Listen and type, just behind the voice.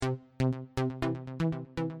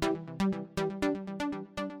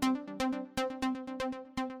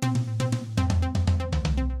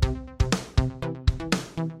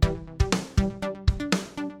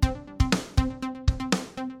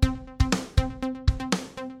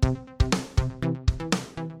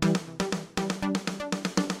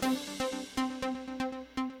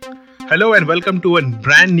Hello and welcome to a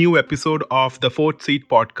brand new episode of the Fourth Seat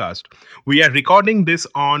podcast. We are recording this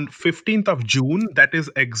on 15th of June. That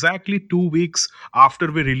is exactly 2 weeks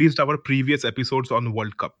after we released our previous episodes on the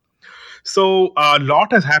World Cup. So a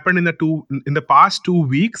lot has happened in the past 2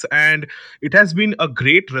 weeks, and it has been a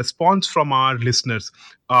great response from our listeners.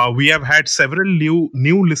 We have had several new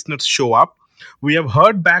listeners show up. We have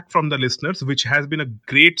heard back from the listeners, which has been a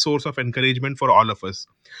great source of encouragement for all of us.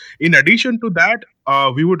 In addition to that,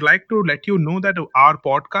 we would like to let you know that our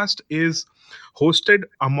podcast is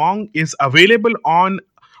available on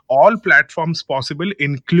all platforms possible,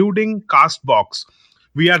 including Castbox.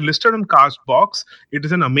 We are listed on Castbox. It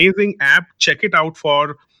is an amazing app. Check it out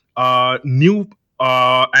for new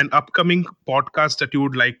and upcoming podcasts that you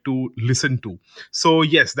would like to listen to. So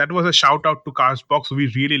yes, that was a shout out to Castbox.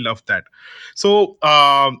 We really love that. So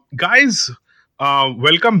guys,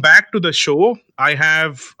 welcome back to the show. I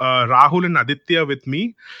have Rahul and Aditya with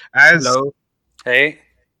me. As Hello. Hey.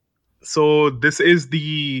 so, this is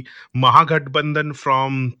the Mahagathbandhan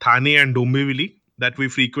from Thane and Dombivli that we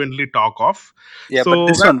frequently talk of. Yeah, but So,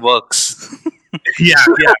 this one works. yeah,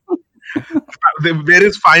 yeah. There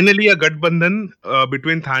is finally a Gathbandhan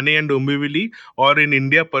between Thane and Dombivli, or in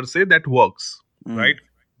India per se, that works, Mm. right?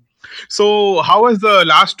 So, how has the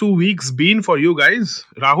last 2 weeks been for you guys?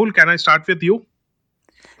 Rahul, can I start with you?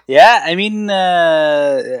 Yeah, I mean,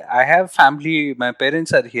 I have family. My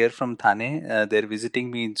parents are here from Thane. They're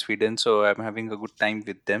visiting me in Sweden, so I'm having a good time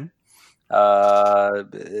with them.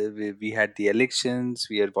 We had the elections.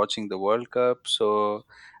 We are watching the World Cup, so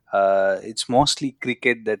it's mostly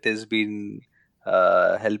cricket that has been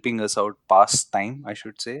helping us out past time, I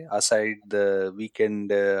should say, aside the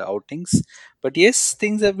weekend outings. But yes,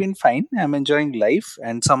 things have been fine. I'm enjoying life,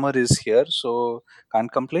 and summer is here, so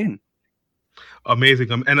can't complain.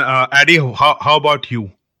 Amazing. And Addy, how about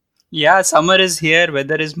you? Yeah, summer is here.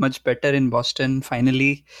 Weather is much better in Boston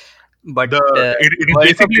finally. But It is World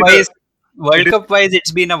Cup basically wise, it World is Cup wise,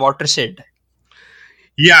 it's been a watershed.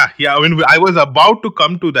 Yeah. I mean, I was about to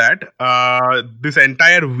come to that. This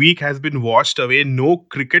entire week has been washed away. No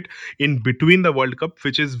cricket in between the World Cup,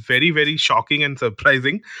 which is very, very shocking and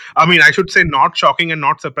surprising. I mean, I should say not shocking and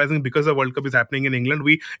not surprising because the World Cup is happening in England.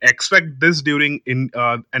 We expect this during in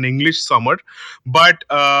an English summer. But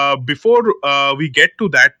before we get to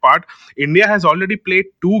that part, India has already played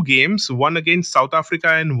two games: one against South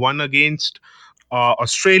Africa and one against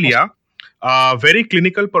Australia. Very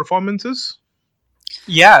clinical performances.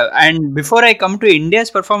 Yeah, and before I come to India's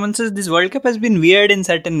performances, this World Cup has been weird in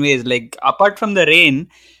certain ways. Like apart from the rain,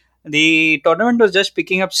 the tournament was just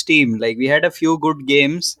picking up steam. Like we had a few good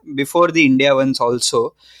games before the India ones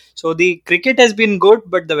also. So the cricket has been good,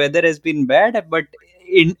 but the weather has been bad. But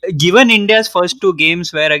given India's first two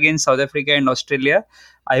games were against South Africa and Australia,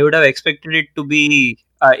 I would have expected it to be.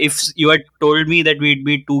 If you had told me that we'd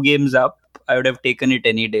be two games up, I would have taken it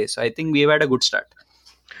any day. So I think we've had a good start.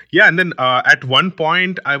 Yeah, and then at one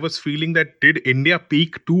point, I was feeling that did India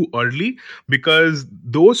peak too early? Because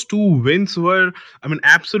those two wins were, I mean,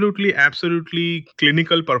 absolutely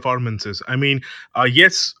clinical performances. I mean,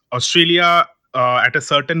 yes, Australia. At a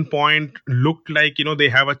certain point looked like they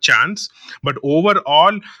have a chance, but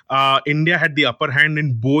overall India had the upper hand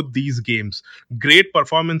in both these games. Great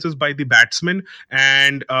performances by the batsmen,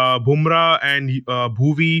 and Bumrah and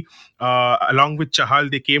Bhuvi, along with Chahal,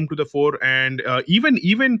 they came to the fore, and even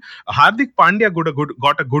Hardik Pandya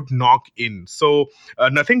got a good knock in. So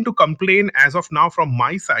nothing to complain as of now from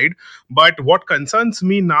my side. But what concerns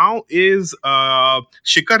me now is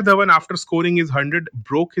Shikhar Dhawan, after scoring his 100,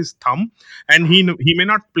 broke his thumb, and he may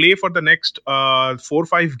not play for the next 4 or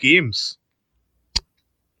 5 games.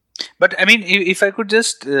 But I mean, if I could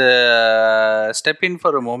just step in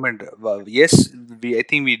for a moment, yes, I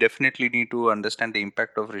think we definitely need to understand the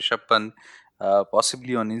impact of Rishabh Pant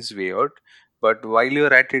possibly on his way out. But while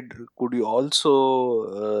you're at it, could you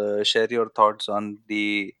also share your thoughts on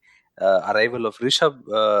the arrival of Shikhar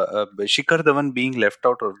Dhawan being left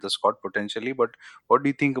out of the squad potentially? But what do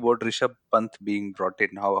you think about Rishabh Pant being brought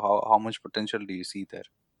in? How much potential do you see there?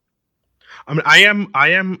 I mean, I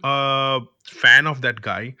am a fan of that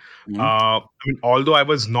guy. Mhm. I mean, although I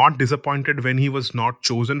was not disappointed when he was not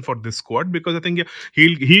chosen for this squad, because I think yeah,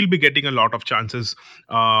 he'll be getting a lot of chances,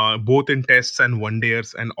 both in tests and one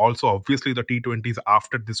days, and also obviously the T20s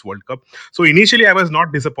after this World Cup. So initially, I was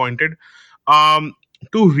not disappointed. Um,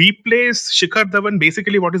 to replace Shikhar Dhawan,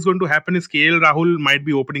 basically what is going to happen is KL Rahul might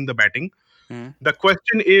be opening the batting. Mhm. The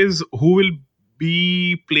question is who will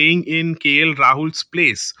be playing in KL Rahul's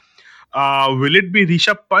place. Will it be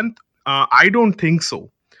Rishabh Pant? I don't think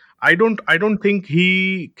so. I don't think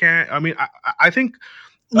he can. I mean, I think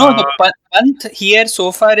No, the Pant here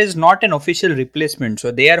so far is not an official replacement.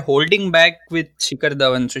 So they are holding back with Shikhar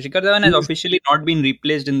Dhawan. So Shikhar Dhawan has officially not been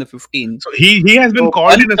replaced in the 15. So he has been So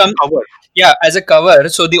called Pant in as comes, a cover. yeah, as a cover.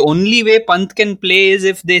 So the only way Pant can play is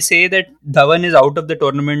if they say that Dhawan is out of the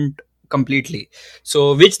tournament completely.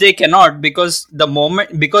 So which they cannot, because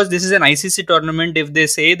this is an ICC tournament, if they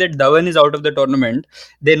say that Dhawan is out of the tournament,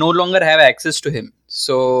 they no longer have access to him.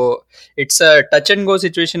 So it's a touch and go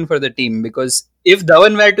situation for the team, because if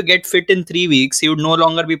Dhawan were to get fit in 3 weeks, he would no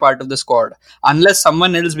longer be part of the squad unless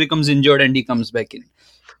someone else becomes injured and he comes back in.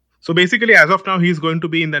 So basically, as of now, he's going to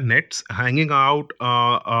be in the nets, hanging out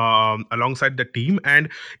alongside the team. And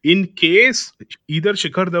in case either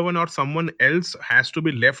Shikhar Dhawan or someone else has to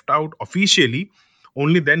be left out officially,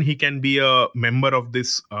 only then he can be a member of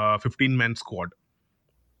this 15-man squad.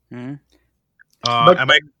 Hmm. But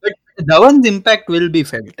Am I? but Dhawan's impact will be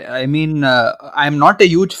felt. I mean, I'm not a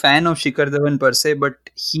huge fan of Shikhar Dhawan per se, but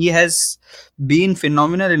he has been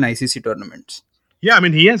phenomenal in ICC tournaments. Yeah, I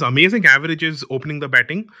mean, he has amazing averages opening the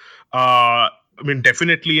batting. I mean,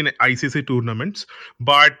 definitely in ICC tournaments.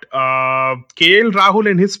 But KL Rahul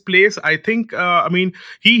in his place, I think. I mean,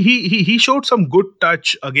 he showed some good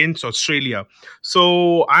touch against Australia.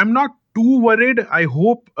 So I'm not too worried. I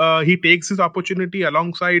hope he takes his opportunity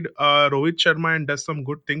alongside Rohit Sharma and does some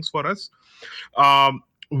good things for us.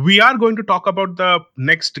 We are going to talk about the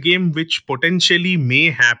next game, which potentially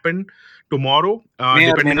may happen tomorrow, May or may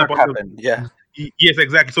depending not upon the. happen. Yeah. Yes,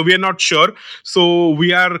 exactly. So we are not sure. So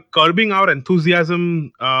we are curbing our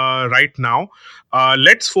enthusiasm right now.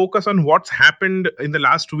 Let's focus on what's happened in the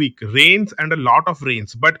last week. Rains and a lot of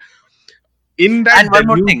rains. But in And that,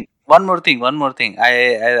 the news. one more thing.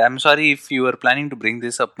 I'm sorry if you were planning to bring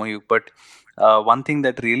this up, Moyuk, but one thing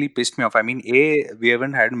that really pissed me off. I mean, we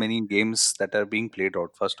haven't had many games that are being played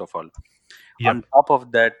out. First of all, on Yep. top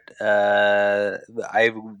of that,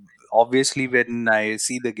 I obviously when I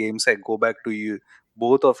see the games, I go back to you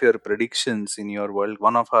both of your predictions in your world.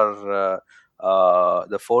 One of our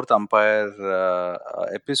the fourth umpire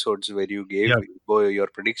episodes where you gave Yep. your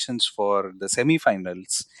predictions for the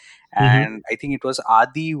semi-finals, Hmm. and I think it was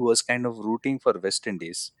Adi who was kind of rooting for West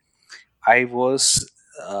Indies. I was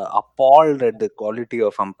appalled at the quality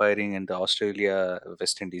of umpiring in the Australia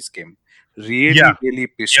West Indies game. Yeah. Really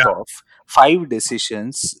pissed Yeah. off. Five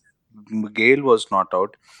decisions. Gale was not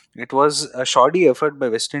out. It was a shoddy effort by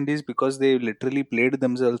West Indies because they literally played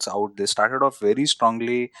themselves out. They started off very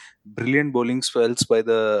strongly, brilliant bowling spells by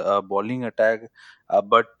the bowling attack.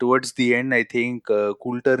 But towards the end, I think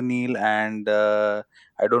Coulter Neal and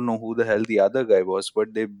I don't know who the hell the other guy was,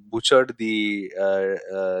 but they butchered the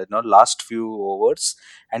last few overs,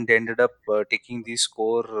 and they ended up taking the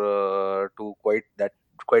score to quite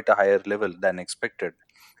a higher level than expected.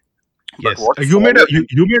 But Yes, what you made a followed in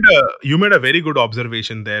you made a very good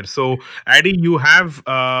observation there. So, Addy, you have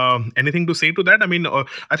anything to say to that? I mean,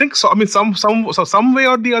 I think so. I mean, some way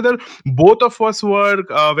or the other, both of us were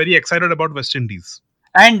very excited about West Indies.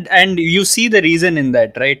 And you see the reason in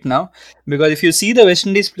that right now, because if you see the West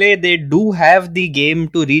Indies play, they do have the game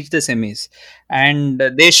to reach the semis, and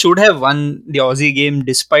they should have won the Aussie game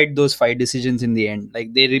despite those five decisions in the end.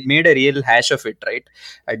 Like they made a real hash of it, right?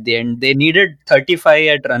 At the end, they needed 35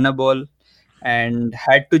 at run a ball and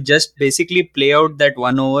had to just basically play out that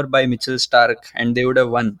one over by Mitchell Stark, and they would have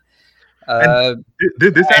won. And Uh,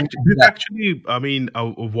 and this yeah, actually, I mean,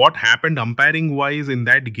 what happened umpiring wise in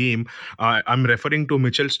that game? I'm referring to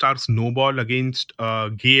Mitchell Stark's no ball against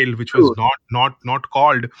Gale, which was true, not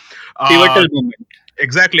called. Uh, pivotal moment.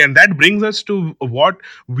 Exactly, and that brings us to what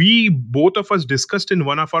we both of us discussed in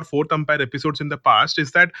one of our fourth umpire episodes in the past.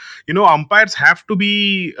 Is that umpires have to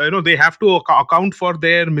be they have to account for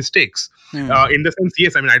their mistakes. Hmm. In the sense,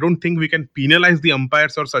 yes, I mean I don't think we can penalize the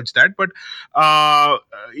umpires or such that, but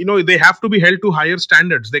they have to be held to higher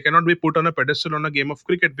standards. They cannot be put on a pedestal on a game of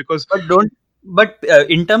cricket because But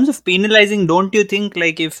in terms of penalizing, don't you think,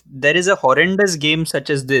 like, if there is a horrendous game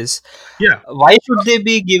such as this, yeah, why should they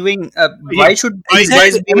be giving? yeah, Why should why this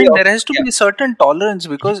Exactly. I be? mean, there has to Yeah, be a certain tolerance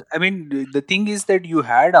because I mean, the thing is that you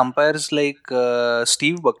had umpires like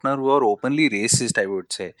Steve Buckner who are openly racist, I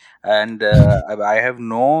would say, and I have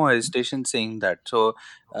no hesitation saying that. So,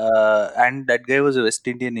 and that guy was a West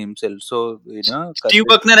Indian himself. So, Steve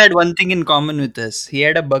Buckner had one thing in common with us. He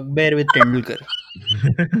had a bugbear with Tendulkar.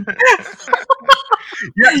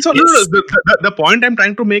 Yeah, so no, yes, the point I'm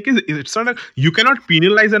trying to make is it's not like you cannot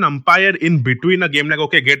penalize an umpire in between a game. Like,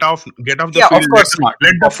 okay, get off the Yeah, of field. course not.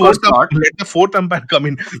 Of course not. Let the fourth umpire come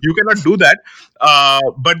in. You cannot do that.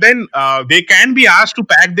 But then they can be asked to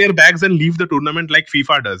pack their bags and leave the tournament like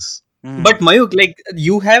FIFA does. But Mayuk, like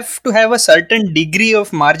you have to have a certain degree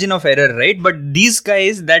of margin of error, right? But these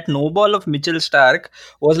guys, that no ball of Mitchell Stark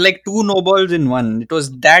was like two no balls in one. It was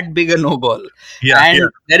that big a no ball, Yeah, yeah. and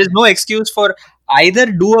there is no excuse for either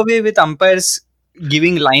do away with umpires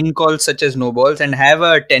giving line calls such as no balls and have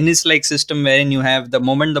a tennis-like system wherein you have the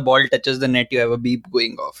moment the ball touches the net, you have a beep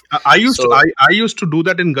going off. I used to So I used to do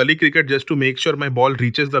that in gully cricket just to make sure my ball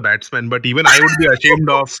reaches the batsman. But even I would be ashamed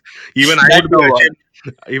of even I that would be no ball.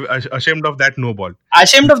 ashamed of that no ball.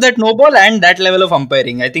 Ashamed of that no ball and that level of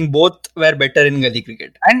umpiring. I think both were better in gully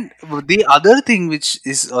cricket. And the other thing which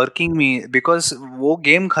is irking me, because वो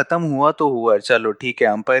game खत्म हुआ तो हुआ, चलो ठीक है,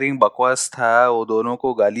 umpiring बकवास था, वो दोनों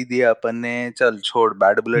को गाली दिया अपन ने, चल छोड़,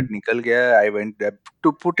 बैड बुलेट निकल गया, I went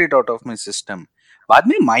to put it out of my system. बाद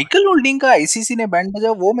में माइकल होल्डिंग का आईसीसी ने बैंड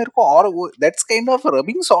बजा, वो मेरे को, और वो that's kind of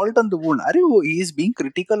rubbing salt on the wound. अरे वो he is being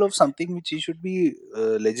critical of something which he should be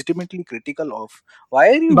legitimately critical of. Why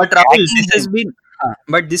are you But Rahul, dragging him?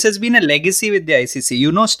 but this has been a legacy with the ICC.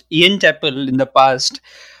 You know, Ian Chappell in the past.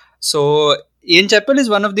 So Ian Chappell is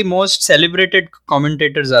one of the most celebrated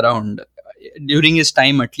commentators around during his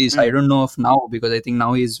time, at least. I don't know of now because I think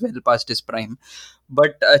now he is well past his prime.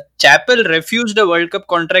 But Chappell refused a World Cup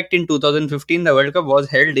contract in 2015. The World Cup was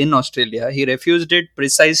held in Australia. He refused it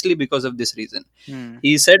precisely because of this reason.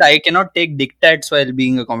 He said, "I cannot take dictats while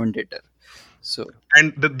being a commentator." So.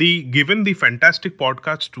 And the given the fantastic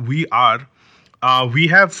podcast we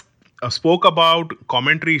have spoke about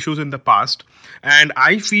commentary issues in the past, and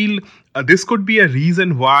I feel this could be a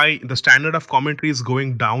reason why the standard of commentary is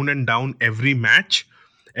going down and down every match,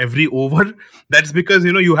 every over. That's because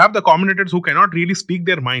you have the commentators who cannot really speak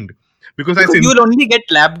their mind, because you will only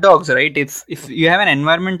get lapdogs, right? If you have an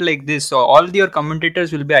environment like this, so all your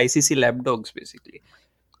commentators will be ICC lapdogs, basically.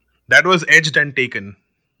 That was edged and taken.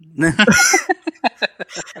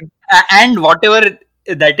 And whatever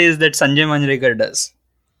that is that Sanjay Manjrekar does,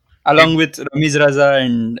 along with Ramiz Raza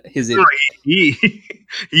and his ilk.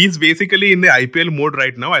 He's basically in the IPL mode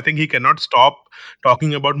right now. I think he cannot stop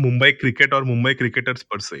talking about Mumbai cricket or Mumbai cricketers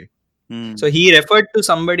per se. So he referred to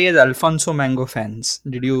somebody as Alfonso Mango fans.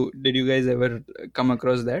 Did you guys ever come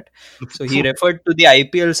across that? So he referred to the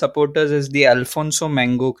IPL supporters as the Alfonso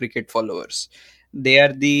Mango cricket followers. They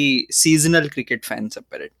are the seasonal cricket fans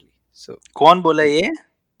apparently. So कौन बोला ये?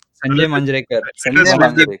 Sanjay Manjrekar. Sanjay One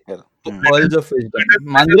of the Manjrekar. pearls of wisdom.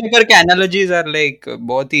 Manjrekar के analogies are like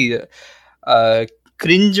बहुत ही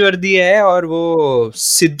cringe वर्दी है, और वो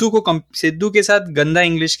सिद्धू के साथ गंदा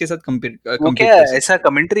इंग्लिश के साथ वो क्या ऐसा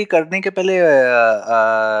कमेंट्री करने के पहले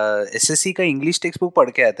एसएससी का इंग्लिश टेक्स्ट बुक पढ़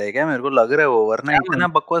के आता है क्या? मेरे को लग रहा है वो, वरना इतना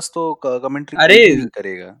बकवास तो कमेंट्री नहीं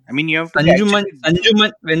करेगा. I mean you have to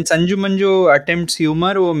when Sanju Manju attempts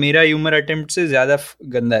humor, वो मेरा humor attempt से ज्यादा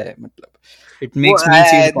गंदा है, मतलब it makes me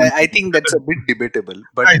feel I think that's a bit debatable,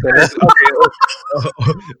 but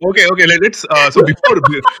okay, let's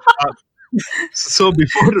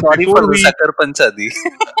before sorry for the sucker punch Adi.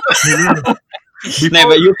 No,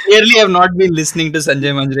 but you clearly have not been listening to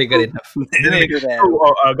Sanjay Manjrekar enough. So,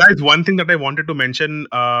 guys, one thing that I wanted to mention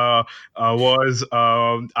was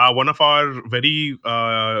one of our very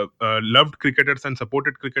loved cricketers and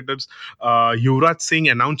supported cricketers, Yuvraj Singh,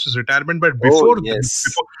 announced his retirement. But before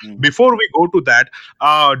we go to that,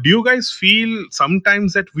 do you guys feel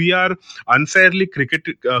sometimes that we are unfairly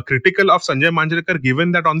critical of Sanjay Manjrekar,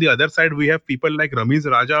 given that on the other side we have people like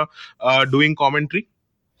Ramiz Raja doing commentary?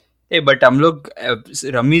 But हम लोग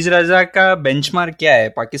रमीज राजा का benchmark क्या है?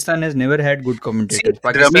 Pakistan has never had good commentators.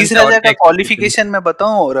 Ramiz राजा का qualification मैं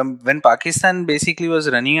बताऊं, when Pakistan basically was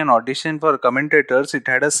running an audition for commentators, it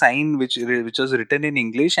had a sign which was written in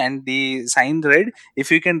English, and the sign red,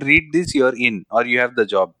 if you can read this you are in और you have the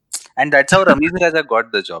job, and that's how Ramiz Raja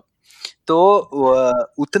got the job. तो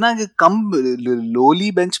उतना कम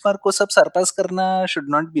lolly benchmark को सब सरपास करना should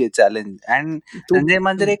not be a challenge. And Sanjay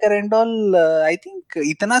Manjrekar and all, I think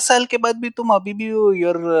इतना साल के बाद भी तुम अभी भी you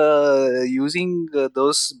are using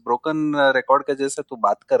those broken record का जैसा तू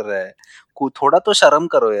बात कर रहा है. थोड़ा तो शर्म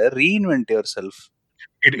करो यार, reinvent yourself.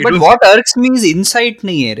 But what irks me is insight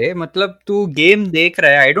नहीं है रे. मतलब तू गेम देख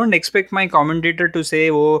रहा है, I don't expect my commentator to say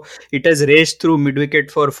वो it has raced through mid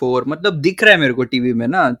wicket for 4. मतलब दिख रहा है मेरे को टीवी में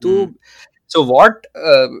ना. तू so what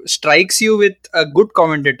strikes you with a good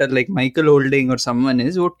commentator like Michael Holding or someone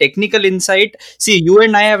is वो technical insight. See, you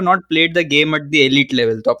and I have not played the game at the elite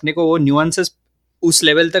level, तो अपने को वो nuances उस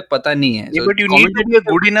level तक पता नहीं है. Yeah, So but you need to be a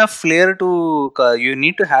commentators, good enough player to. You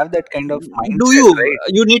need to have that kind of do mindset, you right?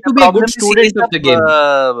 you need The to be a good problem is ये student of the सब game.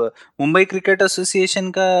 Mumbai cricket association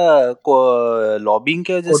का lobbying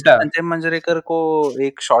की वजह से Quota. Sanjay Manjrekar को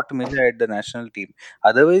एक shot मिला at the national team.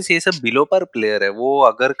 Otherwise ये सब बिलो पर प्लेयर है. वो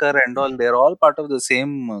Agarkar and all they are all part of the same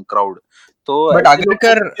crowd. तो But ऐसे लोगों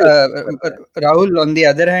Agarkar, को भी respect करता है. Rahul, on the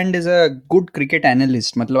other hand, is a good cricket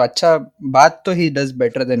analyst. मतलब अच्छा बात तो he does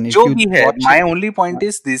better than if जो you भी है, watch my it. Only point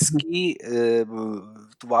is this कि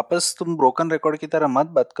वापस तुम ब्रोकन रिकॉर्ड की तरह मत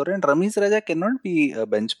बात करो. And Ramiz Raja can not be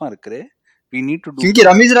benchmark रे. वी नीड टू डू क्योंकि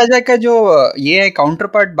रमीज राजा का जो ये है काउंटर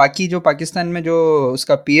पार्ट, बाकी जो पाकिस्तान में जो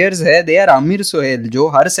उसका पियर्स है, दे आर आमिर सोहेल, जो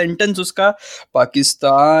हर सेंटेंस उसका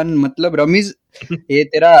पाकिस्तान मतलब रमीज. ये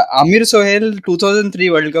तेरा आमिर सोहेल 2003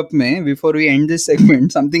 वर्ल्ड कप में, before we end this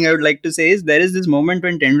segment, something I would like to say is there is this moment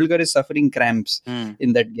when Tendulkar is suffering cramps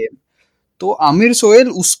in that game. तो आमिर सोहेल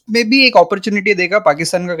उसमें भी एक अपॉर्चुनिटी देगा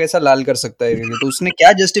पाकिस्तान का कैसा लाल कर सकता है क्योंकि, तो उसने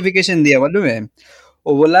क्या जस्टिफिकेशन दिया मालूम है?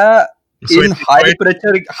 वो बोला in Sweat.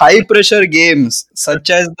 high pressure games such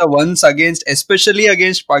as the ones against, especially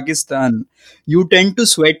against Pakistan, you tend to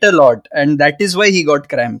sweat a lot and that is why he got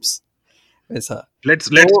cramps. ऐसा. Let's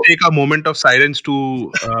तो take a moment of silence to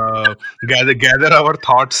gather our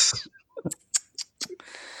thoughts.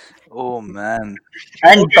 Oh man.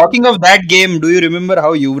 and Okay. talking of that game, do you remember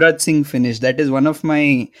how Yuvraj Singh finished? That is one of my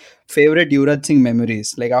favorite Yuvraj Singh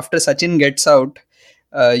memories. Like after Sachin gets out,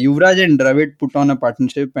 Yuvraj and Dravid put on a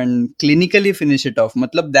partnership and clinically finish it off.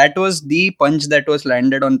 मतलब that was the punch that was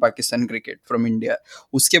landed on Pakistan cricket from India.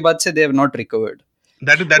 उसके बाद से they have not recovered.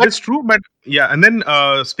 That But is true, but yeah. And then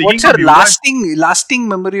speaking what's of your Yuvraj, lasting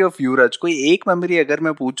memory of युवराज? कोई एक memory अगर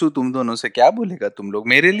मैं पूछूं तुम दोनों से, क्या बोलेगा तुम लोग?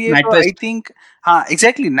 मेरे लिए तो आई NatWest. थिंक हाँ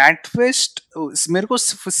एग्जैक्टली नेटवेस्ट. मेरे को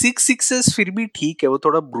 6 6s फिर भी ठीक है, वो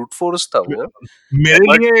थोड़ा ब्रूट फोर्स था वो. मेरे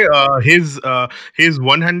बट लिए his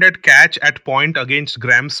 100 catch at point against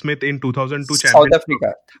Graham Smith in 2002 South championship. Africa.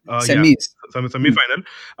 Yeah, Semis. semi-final.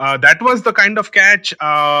 That was the kind of catch.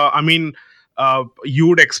 I mean, you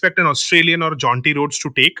would expect an Australian or Jonty Rhodes to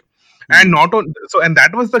take, and not on. So, and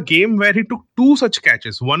that was the game where he took two such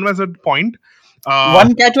catches. One was at point.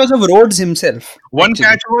 One catch was of Rhodes himself. One Actually.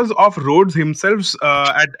 catch was of Rhodes himself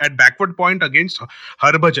at backward point against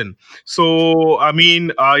Harbhajan. So I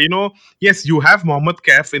mean, yes, you have Mohammad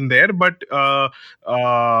Kaif in there, but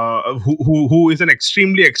who is an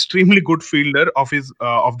extremely good fielder of his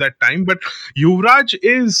of that time. But Yuvraj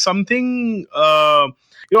is something.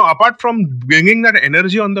 Apart from bringing that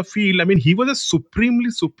energy on the field, I mean, he was a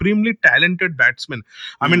supremely talented batsman.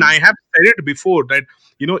 I mean, I have said it before that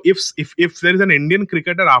if there is an Indian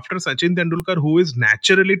cricketer after Sachin Tendulkar who is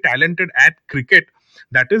naturally talented at cricket,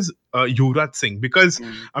 that is Yuvraj Singh. Because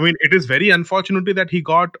I mean, it is very unfortunate that he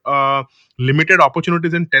got limited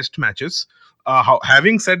opportunities in Test matches.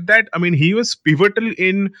 Having said that, I mean, he was pivotal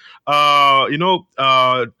in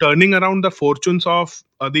turning around the fortunes of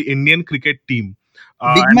the Indian cricket team.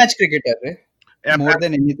 Big And match cricketer, eh? yeah, More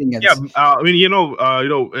than anything yeah, else. I mean,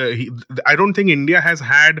 I don't think India has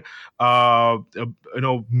had,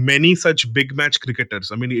 many such big match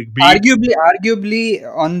cricketers. I mean, be it, Arguably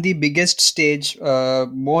on the biggest stage,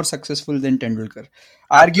 more successful than Tendulkar.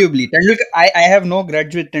 Arguably, Tendulkar. I have no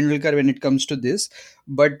grudge with Tendulkar when it comes to this,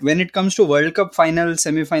 but when it comes to World Cup final,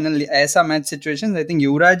 semi-final, ऐसा match situations, I think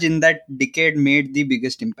Yuvraj in that decade made the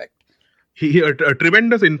biggest impact. he a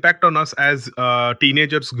tremendous impact on us as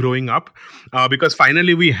teenagers growing up, because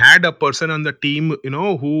finally we had a person on the team,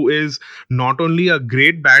 who is not only a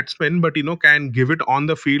great batsman but can give it on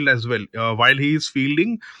the field as well, while he is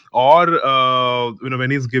fielding, or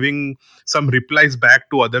when he's giving some replies back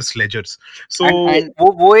to other sledgers. So And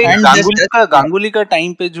वो एक and Ganguly का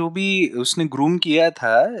time पे जो भी उसने groom किया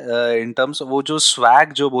था in terms, वो जो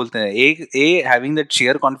स्वैग जो बोलते हैं, एक having that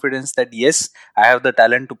share confidence that yes I have the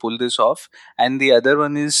talent to pull this off, and the other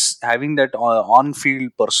one is having that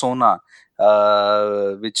on-field persona,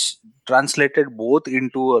 which translated both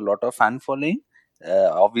into a lot of fan following,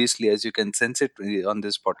 obviously as you can sense it on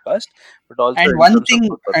this podcast, but also and in one terms of thing,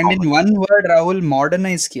 good and in performance. one word, Rahul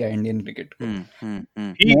modernized kiya Indian cricket को.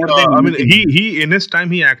 he, More than I mean, anything. he in his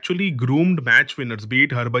time he actually groomed match winners, be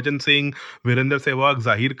it Harbhajan Singh, Virender Sehwag,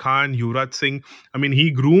 Zahir Khan, Yuvraj Singh. I mean, he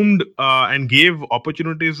groomed and gave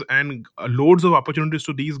opportunities and loads of opportunities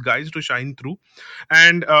to these guys to shine through.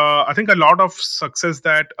 And I think a lot of success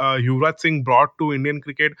that Yuvraj Singh brought to Indian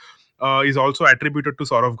cricket is also attributed to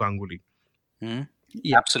Saurav Ganguly. Yeah.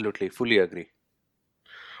 Absolutely, fully agree.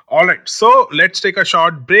 All right, so let's take a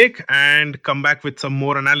short break and come back with some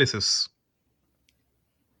more analysis.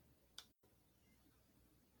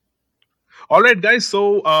 All right, guys.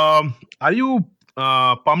 So, are you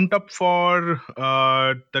pumped up for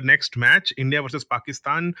the next match, India versus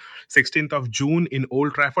Pakistan, 16th of June in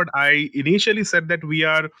Old Trafford. I initially said that we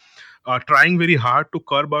are trying very hard to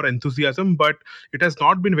curb our enthusiasm, but it has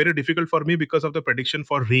not been very difficult for me because of the prediction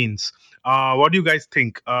for rains. What do you guys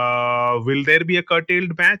think? Will there be a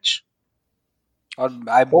curtailed match? Or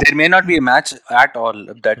there may not be a match at all.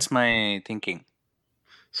 That's my thinking.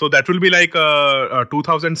 So that will be like a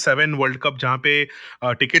 2007 World Cup जहाँ पे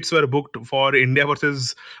tickets were booked for India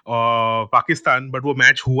versus Pakistan, but वो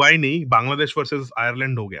match हुआ ही नहीं, Bangladesh versus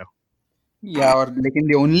Ireland हो गया. Yeah, or लेकिन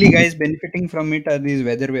the only guys benefiting from it are these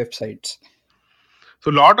weather websites. So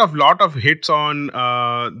lot of hits on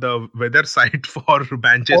the weather site for Old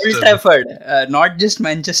Manchester. Trafford, not just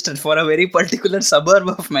Manchester, for a very particular suburb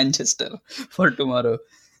of Manchester for tomorrow.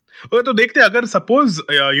 तो देखते हैं अगर suppose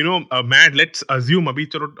mad let's assume अभी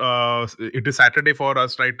चलो it is Saturday for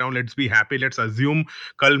us right now let's be happy let's assume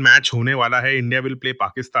कल match होने वाला है इंडिया विल प्ले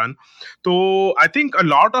पाकिस्तान तो I think a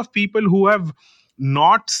lot of people who have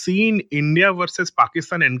not seen India versus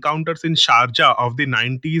Pakistan encounters in Sharjah of the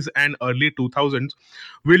 90s and early 2000s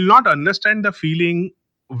will not understand the feeling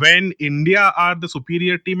when India are the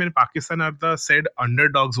superior team and Pakistan are the said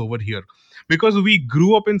underdogs over here. Because we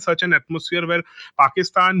grew up in such an atmosphere where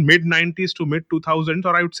Pakistan mid 90s to mid 2000s,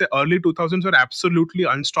 or I would say early 2000s, were absolutely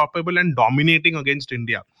unstoppable and dominating against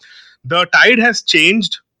India. The tide has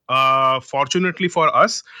changed, fortunately for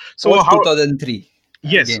us. So Post how? 2003.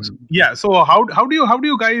 Yes, Again. yeah. So how do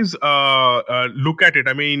you guys look at it?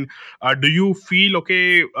 I mean, do you feel okay?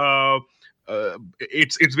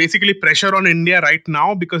 It's basically pressure on India right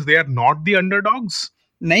now because they are not the underdogs.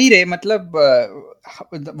 नहीं रे मतलब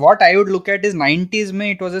what I would look at is 90s में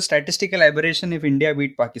it was a statistical aberration if India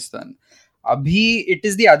beat Pakistan. अभी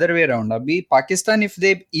it is the other way around. अभी Pakistan if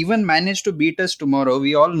they even manage to beat us tomorrow,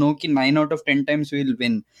 we all know कि 9 out of 10 times we will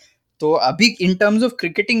win. तो अभी in terms of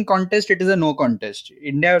cricketing contest, it is a no contest.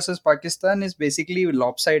 India versus Pakistan is basically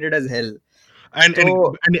lopsided as hell. And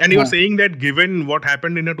So, and you were saying that given what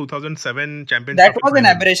happened in the 2007 championship that was an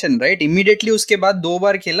final, aberration, right? Immediately उसके बाद 2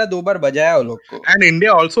 बार खेला, 2 बार बजाया वो लोग को. and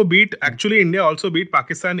India also beat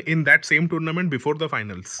Pakistan in that same tournament before the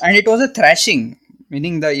finals. And it was a thrashing,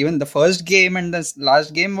 meaning even the first game and the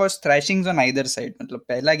last game was thrashings on either side. मतलब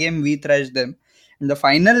पहला game we thrashed them. In the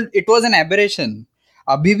final, it was an aberration.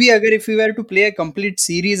 अभी भी अगर if we were to play a complete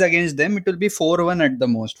series against them, it will be 4-1 at the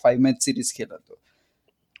most. 5-match series खेला तो.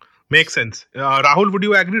 Makes sense. Rahul, would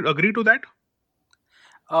you agree to that?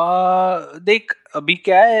 देख अभी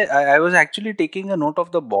क्या है I was actually taking a note of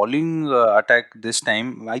the bowling attack this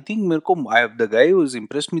time I think मेरे को the guy who is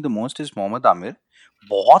impressed me the most is Mohammad Amir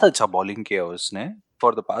बहुत अच्छा bowling किया उसने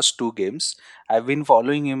for the past 2 games I have been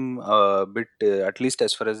following him bit at least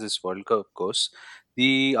as far as this world cup goes.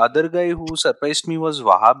 The other guy who surprised me was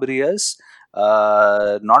Wahab Riaz.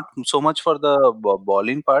 Not so much for the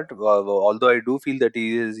bowling part, although I do feel that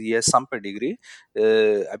he has some pedigree.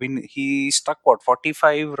 I mean, he stuck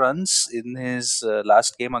 45 runs in his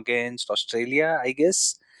last game against Australia, I guess,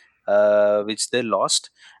 which they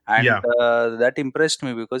lost, and Yeah. that impressed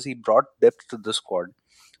me because he brought depth to the squad.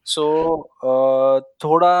 So,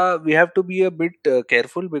 thoda we have to be a bit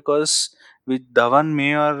careful because with Dhawan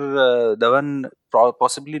may or Dhawan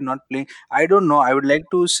possibly not playing. I don't know. I would like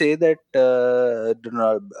to say that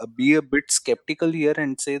be a bit skeptical here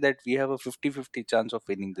and say that we have a 50-50 chance of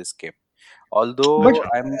winning this game. Although But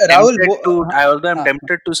I'm Rahul, tempted to, although I'm हाँ,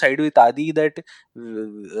 tempted to side with Adi that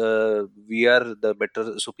we are the better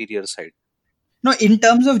superior side. no, in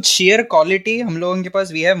terms of sheer quality, हम लोगों के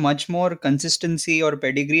पास we have much more consistency और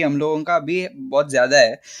pedigree हम लोगों का अभी बहुत ज़्यादा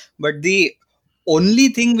है. But the only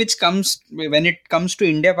thing which comes when it comes to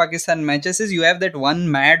India Pakistan matches is you have that one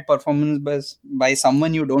mad performance by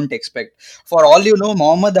someone you don't expect. For all you know,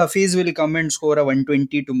 Mohammad Hafiz will come and score a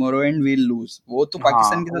 120 tomorrow and we'll lose. वो तो हाँ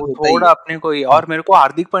पाकिस्तान के वो साथ होता ही थोड़ा है. अपने को ही और मेरे को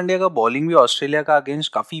हार्दिक पांड्या का बॉलिंग भी ऑस्ट्रेलिया का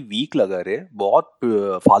अगेंस्ट काफी वीक लगा रे बहुत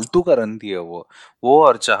फालतू का रन दिया वो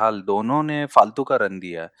और चहल दोनों ने फालतू का रन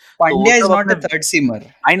दिया तो वो Pandya is सब not a अपने third seamer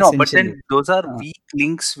I know, but then essentially. those are हाँ, weak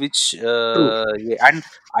links which, true. yeah, and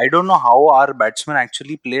I don't know how our batsmen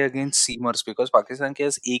actually play against seamers because Pakistan के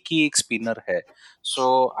पास एक ही एक spinner है. So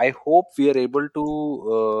I hope we are able to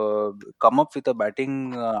come up with a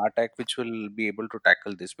batting attack which will be able to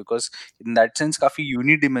tackle this because in that sense काफी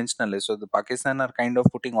unidimensional है. So the Pakistan are kind of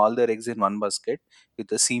putting all their eggs in one basket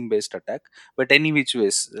with a seam-based attack. But any which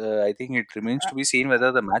ways, I think it remains to be seen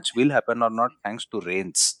whether the match will happen or not thanks to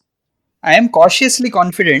rains. I am cautiously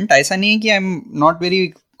confident. ऐसा नहीं है कि I'm not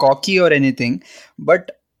very cocky or anything,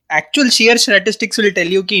 but actual sheer statistics will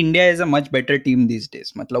tell you कि India is a much better team these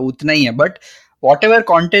days. मतलब उतना ही है. But whatever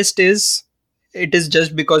contest is, it is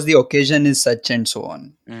just because the occasion is such and so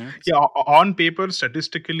on. Yeah, on paper,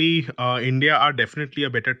 statistically, India are definitely a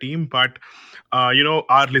better team, but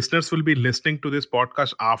our listeners will be listening to this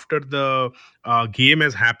podcast after the game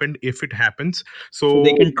has happened, if it happens. So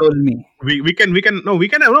they So can troll me. we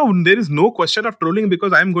can there is no question of trolling,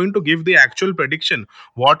 because I'm going to give the actual prediction.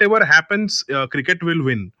 Whatever happens, cricket will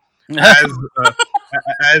win, as uh,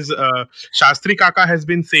 as Shastri Kaka has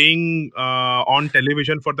been saying on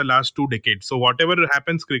television for the last 2 decades. So whatever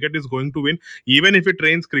happens, cricket is going to win. Even if it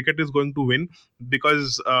rains, cricket is going to win,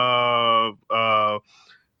 because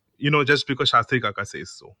just because Shastri Kaka says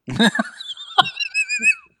so.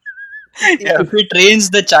 Yeah. If it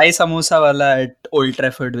rains, the chai samosa wala at Old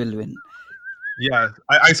Trafford will win. Yeah,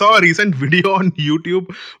 I saw a recent video on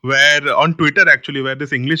YouTube, on Twitter actually, where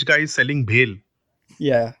this English guy is selling bhel.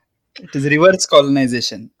 Yeah, it is reverse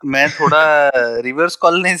colonization. मैं थोड़ा reverse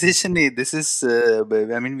colonisation नहीं, this is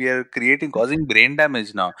I mean we are creating causing brain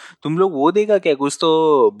damage now. तुम लोग वो देखा क्या, कुछ तो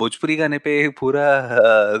भोजपुरी गाने पे पूरा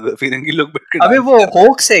फिरंगी लोग बैठ के अबे डांस वो कर रहे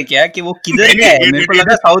होक्स है क्या कि वो किधर नहीं, का नहीं, है? मेरे को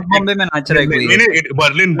लगा साउथ बॉम्बे में नाच रहा है कोई ऐसे.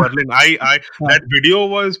 Berlin, Berlin. I हाँ, That video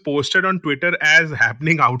was posted on Twitter as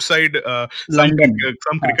happening outside London.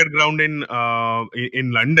 some हाँ, cricket ground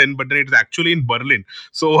in London, but then it's actually in Berlin.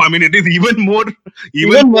 So I mean, it is even more,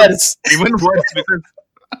 even even more, worse. even worse, because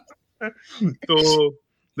so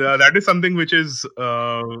that is something which is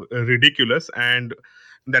ridiculous, and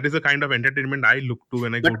that is the kind of entertainment I look to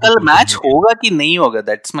when I go but to कल social match media. होगा कि नहीं होगा,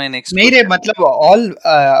 that's my next नहीं रे, question. मतलब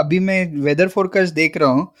अभी मैं वेदर फोरकास्ट देख रहा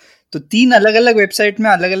हूँ, तो 3 अलग अलग वेबसाइट में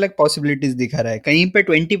अलग अलग पॉसिबिलिटीज दिखा रहा है. कहीं पे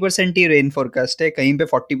 20% ही रेन फोरकास्ट है, कहीं पे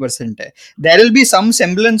 40% है. There will be some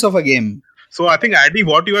semblance of a game. So I think, Addy,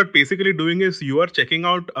 what you are basically doing is you are checking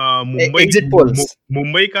out exit polls.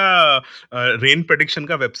 Mumbai का रेन प्रेडिक्शन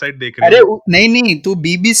का वेबसाइट देख रहे अरे हो. नहीं नहीं, तू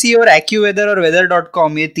बीबीसी और एक्यूवेदर और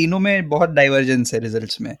weather.com, ये तीनों में बहुत डाइवर्जेंस है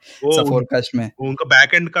रिजल्ट्स में, वो सब फोरकास्ट में. उनका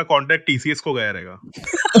बैक एंड का कॉन्ट्रैक्ट TCS को गया रहेगा.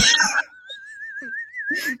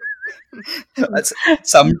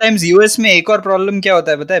 समटाइम्स यूएस में एक और प्रॉब्लम क्या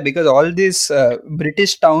होता है पता है? Because all this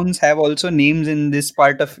British towns have also names in this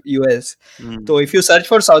part of US. तो if you search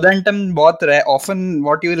for Southampton, बहुत often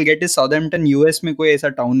what you will get is Southampton US में कोई ऐसा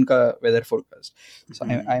टाउन का weather forecast. So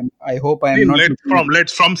I hope I am not looking.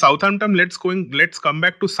 Let's from Southampton, let's come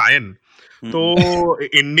back to Sion. तो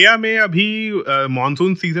India में अभी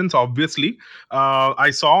monsoon seasons, obviously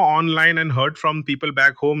I saw online and heard from people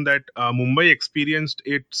back home that Mumbai experienced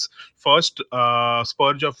its first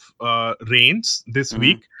spurge of rains this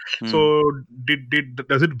week. So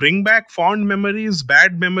does it bring back fond memories,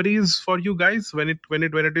 bad memories for you guys when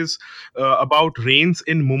it is about rains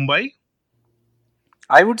in Mumbai?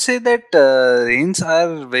 I would say that rains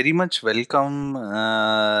are very much welcome,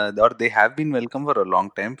 or they have been welcome for a long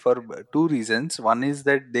time, for two reasons. One is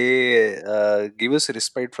that they give us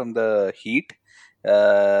respite from the heat,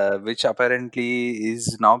 which apparently is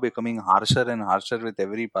now becoming harsher and harsher with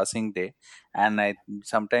every passing day. And I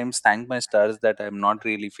sometimes thank my stars that I'm not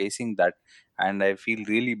really facing that. And I feel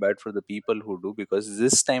really bad for the people who do, because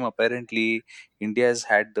this time apparently India has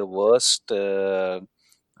had the worst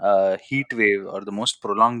heat wave, or the most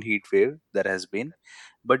prolonged heat wave there has been.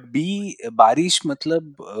 But बी बारिश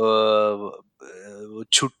मतलब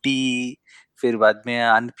छुट्टी, फिर बाद में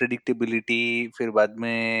unpredictability, फिर बाद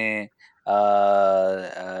में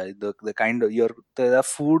द काइंड ऑफ योर, तेरा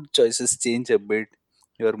food choices change a bit,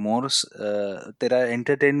 you're more तेरा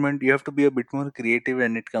entertainment, you have to be a bit more creative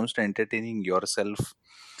when it comes to entertaining yourself.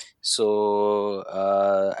 So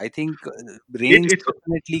I think rains It's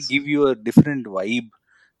definitely give you a different vibe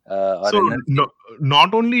or so energy.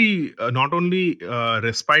 not only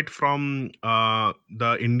respite from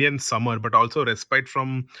the Indian summer, but also respite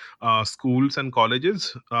from schools and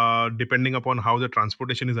colleges, depending upon how the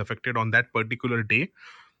transportation is affected on that particular day.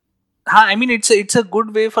 हाँ, I mean it's a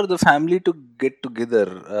good way for the family to get together,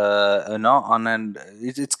 on, and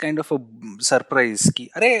it's kind of a surprise कि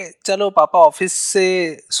अरे चलो पापा office से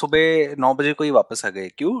सुबह 9 बजे को ही वापस आ गए,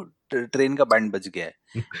 क्यों ट्रेन का बैंड बज गया है.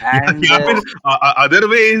 या एंड फिर अदर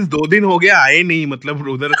वे इज 2 दिन हो गया आए नहीं, मतलब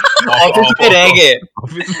उधर ऑफिस में रह गए.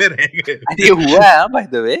 ऑफिस में रह गए. ये हुआ है बाय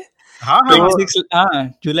द वे. हाँ हाँ. तो 26, हाँ,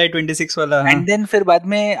 जुलाई 26 वाला. हाँ, एंड देन फिर बाद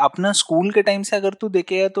में अपना स्कूल के टाइम से अगर तू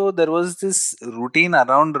देखेगा तो there was this routine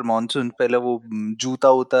around monsoon. पहले वो जूता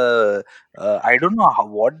उता, I don't know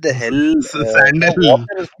what the hell,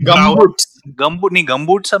 sandal, गमबूट्स. Gumboot नहीं,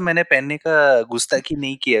 गमबूट सब मैंने पहनने का गुस्ताखी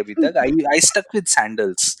नहीं किया अभी तक. I stuck with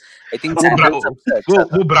sandals. I think sandal सबसे अच्छा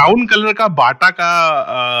था. वो ब्राउन कलर का बाटा का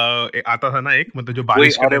आता था ना एक, मतलब जो वही,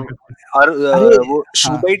 बारिश के टाइम पे. और अरे वो शू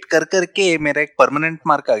हाँ, बाइट कर करके मेरा एक परमानेंट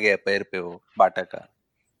मार्क आ गया पैर पे, वो बाटा का.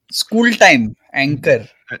 School time anchor.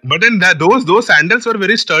 But then those sandals were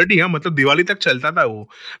very sturdy, हाँ, मतलब दिवाली तक चलता था वो.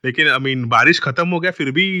 लेकिन आई मीन बारिश खत्म हो गया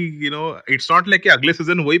फिर भी इट्स नॉट लाइक कि अगले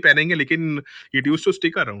सीजन वही पहनेंगे, लेकिन it used to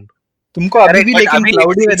stick around. तुमको अभी Correct, भी but लेकिन अभी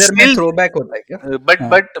क्लाउडी it's वेदर में still थ्रोबैक होता है क्या? but हाँ.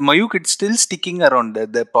 but Mayuk, it's still sticking around.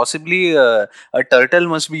 Possibly a turtle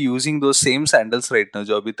must be using those same sandals right now,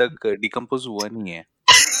 जो अभी तक decompose हुआ नहीं है.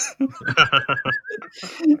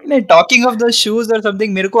 नहीं, टॉकिंग ऑफ द शूज और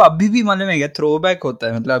समथिंग, मेरे को अभी भी मालूम है क्या थ्रोबैक होता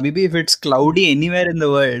है. मतलब अभी भी if it's cloudy anywhere in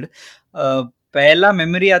the world, पहला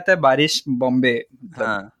मेमोरी आता है बारिश बॉम्बे. मतलब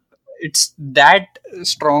हाँ. It's that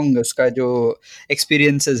strong. उसका जो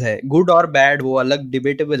एक्सपीरियंसेस है, गुड और बैड, वो अलग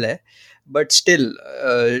डिबेटेबल है. बट स्टिल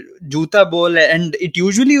जूता बोल, and it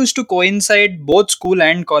usually used to coincide both school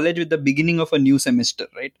and college with the beginning of a new semester,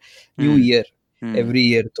 right? New year every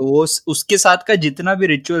year. तो वो उसके साथ का जितना भी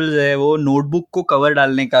रिचुअल्स है, वो नोटबुक को कवर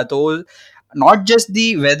डालने का, तो not just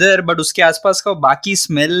the weather but उसके आसपास का बाकी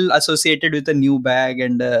smell associated with a new bag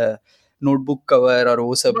and notebook cover, और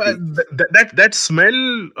वो सब भी. But that smell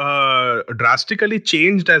drastically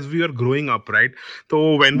changed as we were growing up, right? So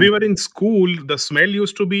when we were in school, the smell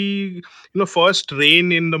used to be, first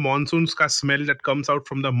rain in the monsoons ka smell that comes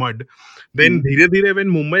out from the mud. Then धीरे धीरे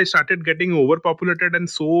when Mumbai started getting overpopulated,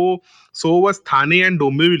 and so was Thane and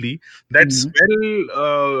Dombivli, that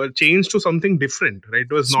smell changed to something different, right?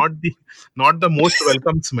 It was not the most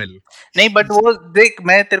welcome smell. नहीं, but वो देख,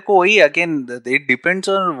 मैं तेरे को वही again, it depends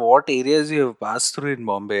on what areas you have pass through इन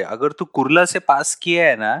बॉम्बे. अगर तू कुर्ला से पास किया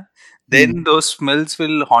है ना, देन दो smells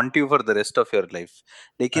will haunt you for the rest of your life.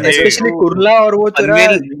 लेकिन अगर स्पेशली तू कुर्ला, और वो तेरा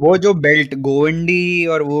पनवेल, वो जो बेल्ट गोवंडी,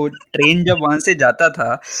 और वो ट्रेन जब वहां से जाता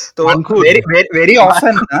था, तो Mankur. Very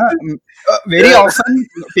often very often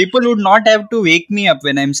people would not have to wake me up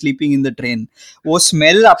when I am sleeping in the train. वो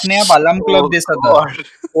स्मेल अपने आप अलार्म oh क्लॉक जैसा था. God.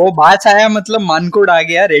 वो बात आया मतलब मानकोड आ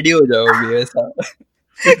गया, रेडी हो जाओ अभी, वैसा.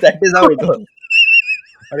 That is how it was.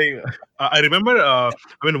 I remember.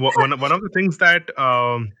 I mean, one of the things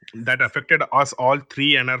that affected us all three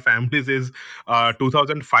and our families is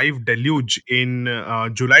 2005 deluge in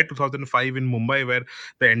July 2005 in Mumbai, where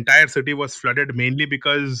the entire city was flooded mainly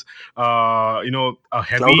because a cloud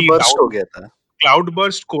heavy burst हो गया था.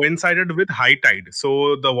 cloudburst coincided with high tide, so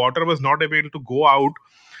the water was not able to go out.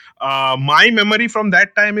 My memory from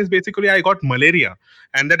that time is basically I got malaria,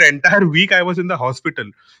 and that entire week I was in the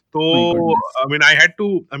hospital. My So goodness. I mean, I had to.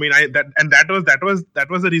 I mean, I that and that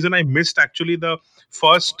was the reason I missed actually the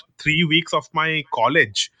first 3 weeks of my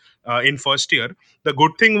college in first year. The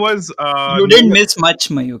good thing was You didn't miss much,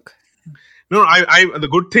 Mayuk. no, the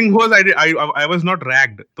good thing was I was not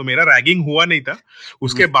ragged, तो मेरा ragging हुआ नहीं था.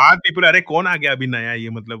 उसके बाद people अरे कौन आ गया अभी नया ये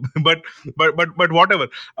मतलब but whatever.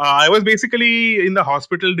 I was basically in the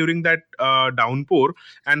hospital during that downpour,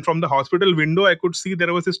 and from the hospital window I could see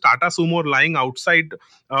there was this Tata Sumo lying outside,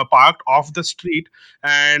 parked off the street,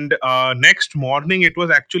 and next morning it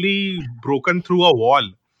was actually broken through a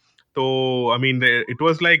wall. So I mean, it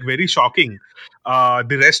was like very shocking.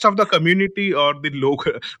 The rest of the community or the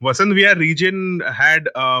local Vasant Vihar region had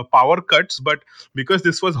power cuts, but because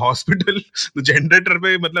this was hospital, the generator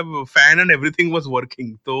pe, matlab, fan and everything was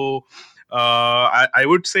working. So I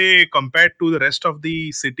would say compared to the rest of the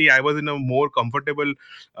city, I was in a more comfortable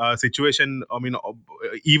situation. I mean,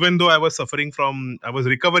 even though I was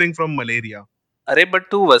recovering from malaria. अरे but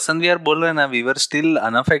तू वसंत विहार बोल रहा है ना, we were still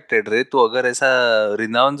unaffected रे. तो अगर ऐसा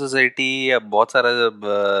रिनाउन सोसाइटी या बहुत सारा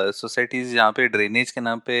सोसाइटीज जहाँ पे ड्रेनेज के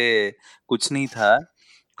नाम पे कुछ नहीं था,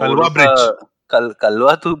 वो Kalwa लोग Bridge. का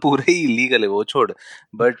कलवा तो पूरा ही इलीगल है, वो छोड़.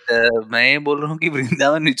 बट मैं ये बोल रहा हूँ कि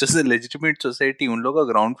वृंदावन नीचे से लेजिटिमेट सोसाइटी, उन लोगों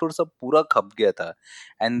का ग्राउंड फ्लोर सब पूरा खप गया था.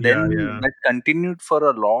 And then Yeah, yeah. That continued for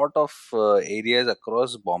a lot of areas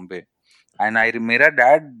across Bombay. And I मेरा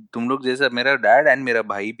डैड, तुम लोग जैसा मेरा डैड एंड मेरा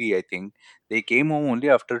भाई भी, I think they came home only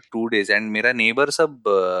after 2 days. And मेरा नेबर सब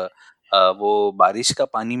वो बारिश का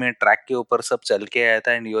पानी में ट्रैक के ऊपर सब चल के आया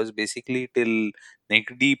था. And he was basically till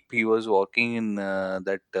neck deep he was walking in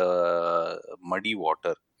that muddy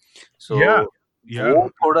water. So Yeah, वो yeah.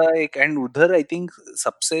 थोड़ा एक. एंड उधर आई थिंक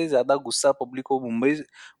सबसे ज्यादा गुस्सा पब्लिक को मुंबई,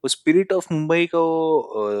 वो स्पिरिट ऑफ मुंबई का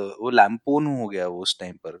वो लैम्पोन हो गया वो उस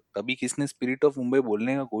टाइम पर. तभी किसने स्पिरिट ऑफ मुंबई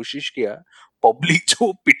बोलने का कोशिश किया, पब्लिक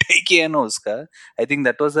जो पिटाई किया ना उसका, I think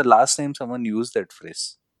that was the last time someone used that phrase.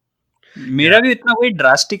 मेरा भी इतना कोई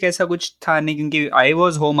ड्रास्टिक ऐसा कुछ था नहीं, क्योंकि आई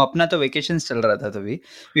वाज होम. अपना तो वेकेशंस चल रहा था तभी.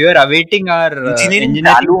 We were awaiting our engineering engineering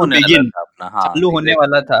चालू टू होने वाला बिगिन. था अपना. हाँ, चालू होने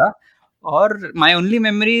एग्जैक्टली. वाला था. और माय ओनली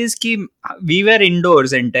मेमोरी इज कि we were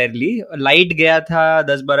indoors entirely. Light गया था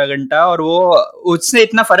 10-12 घंटा, और वो उससे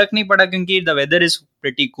इतना फर्क नहीं पड़ा क्योंकि the weather is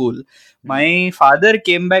pretty cool. My father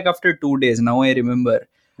came back after 2 days, now I remember.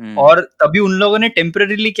 और तभी उन लोगों ने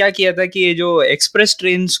टेम्पररीली क्या किया था कि ये जो एक्सप्रेस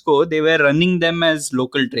ट्रेन्स को they were running them as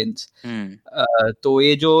local trains. तो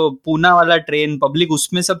ये जो पूना वाला ट्रेन पब्लिक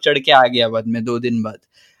उसमें सब चढ़ के आ गया बाद में 2 दिन बाद.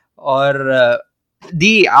 और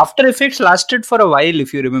the after effects lasted for a while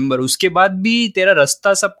if you remember. उसके बाद भी तेरा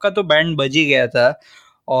रास्ता सबका तो बैंड बज ही गया था.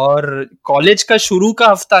 और कॉलेज का शुरू का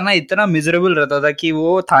हफ्ता ना इतना मिजरेबल रहता था कि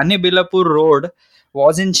वो Thane Belapur road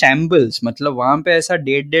was in shambles. मतलब वहां पे ऐसा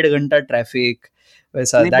 1.5 घंटा ट्रैफिक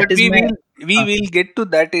वैसा. नहीं, that but is my. we will get to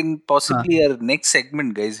that in हाँ. possibly our next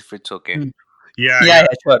segment, guys, if it's okay. Yeah, Yeah, yeah.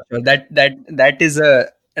 yeah, sure. That is a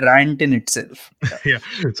rant in itself. Yeah.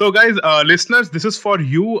 Yeah. So, guys, listeners, this is for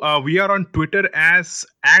you. We are on Twitter as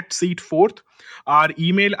at Seat Fourth. Our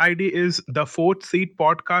email ID is the fourth seat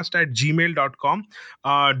podcast at gmail.com.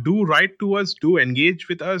 Do write to us, do engage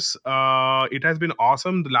with us. It has been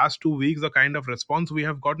awesome the last 2 weeks, the kind of response we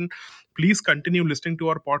have gotten. Please continue listening to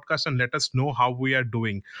our podcast and let us know how we are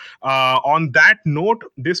doing. On that note,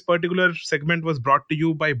 this particular segment was brought to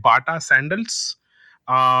you by Bata Sandals.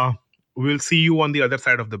 We'll see you on the other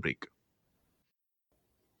side of the break.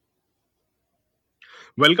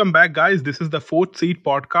 Welcome back, guys. This is the Fourth Seat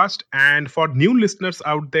podcast. And for new listeners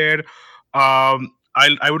out there,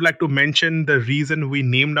 I would like to mention the reason we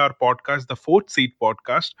named our podcast the Fourth Seat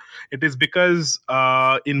podcast. It is because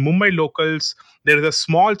in Mumbai locals, there is a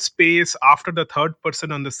small space after the third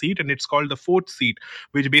person on the seat, and it's called the fourth seat,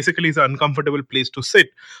 which basically is an uncomfortable place to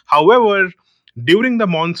sit. However, during the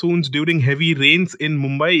monsoons, during heavy rains in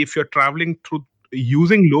Mumbai, if you're traveling through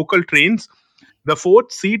using local trains, the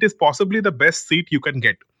fourth seat is possibly the best seat you can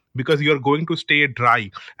get because you're going to stay dry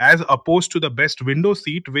as opposed to the best window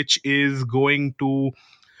seat, which is going to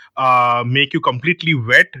make you completely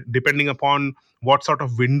wet depending upon what sort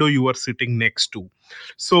of window you are sitting next to.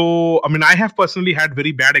 So, I mean, I have personally had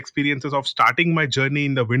very bad experiences of starting my journey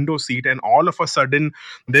in the window seat, and all of a sudden,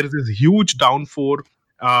 there is this huge downpour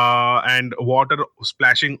and water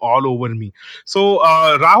splashing all over me. So,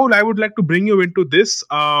 Rahul, I would like to bring you into this.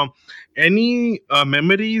 Any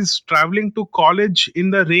memories traveling to college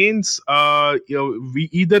in the rains? We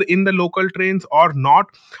either in the local trains or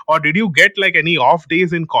not, or did you get like any off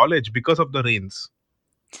days in college because of the rains?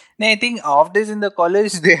 नहीं, I think of days in the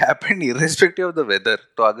college they happened irrespective of the weather.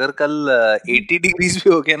 तो अगर कल 80 degrees भी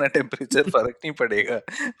हो गया ना temperature, फर्क नहीं पड़ेगा.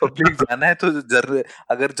 पब्लिक जाना है तो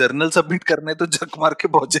अगर जर्नल सबमिट करना है तो झक मार के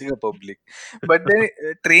पहुंचेगा पब्लिक. बट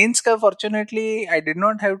ट्रेन्स का fortunately I did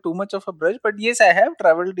not have too much of a brush, but yes I have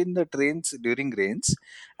travelled in the trains during rains.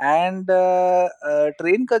 And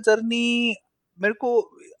train का जर्नी मेरे को,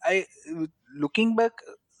 I looking back,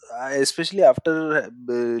 especially after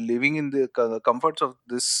living in the comforts of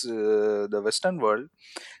this the western world,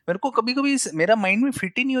 मेरे को कभी कभी मेरा mind में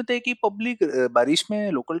fit ही नहीं होता है कि पब्लिक बारिश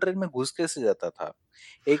में लोकल ट्रेन में घुस कैसे जाता था.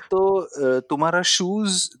 एक तो तुम्हारा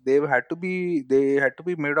shoes they had to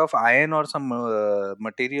be made of iron और some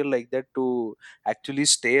material like that to actually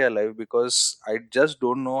stay alive, because I just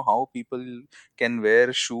don't know how people can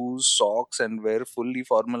wear shoes, socks and wear fully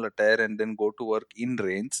formal attire and then go to work in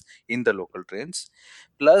rains in the local trains.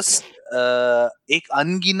 Plus एक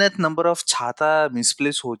अनगिनत number of छाता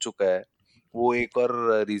misplace हो चुका है, वो एक और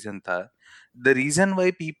reason था. The reason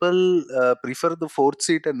why people prefer the fourth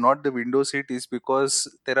seat and not the window seat is because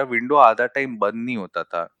तेरा विंडो आधा टाइम बंद नहीं होता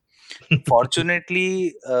था.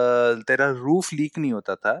 फॉर्चुनेटली तेरा रूफ लीक नहीं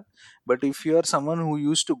होता था. But if you are someone who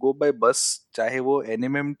used to go bye बस, चाहे वो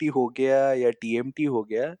एनएमएमटी हो गया या टीएमटी हो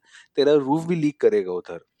गया, तेरा रूफ भी लीक करेगा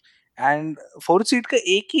उधर. एंड फोर्थ सीट का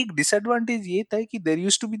एक ही डिसएडवांटेज ये था कि there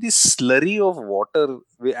used to be this slurry of water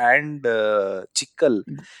and चिक्कल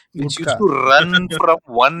which used to run from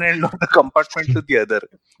one end of the compartment to the other.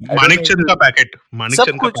 Manikchand का पैकेट, सब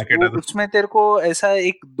मानिकचंद का कुछ पैकेट है. उसमें तेरे को ऐसा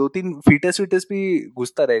एक 2-3 फीटस वीटस भी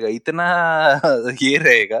घुसता रहेगा, इतना ये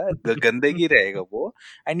रहेगा, गंदगी रहेगा वो.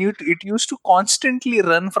 And it used to constantly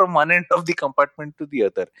run from one end of the compartment to the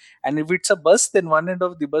other, and if it's a बस then one end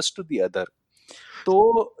of the bus to the other. तो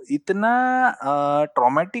इतना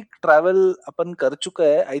ट्रॉमेटिक ट्रैवल अपन कर चुका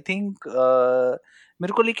है, आई थिंक.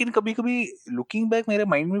 मेरे को लेकिन कभी कभी लुकिंग बैक मेरे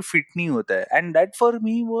माइंड में फिट नहीं होता है. And that for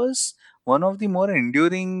me was one of the more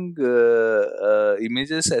enduring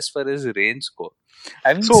images as far as rains go.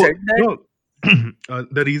 Having So, said that, no,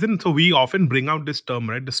 the reason, so we often bring out this term,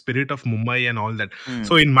 right? The spirit of Mumbai and all that.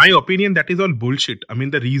 So, in my opinion, that is all bullshit. I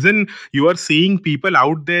mean, the reason you are seeing people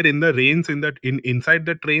out there in the rains, inside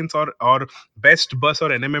the trains or best bus or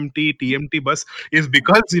NMMT, TMT bus is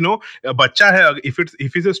because बच्चा है.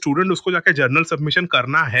 If he's a student, उसको जाके journal submission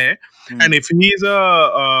करना है, and if he is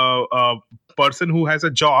a person who has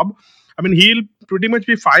a job, I I mean, he'll pretty much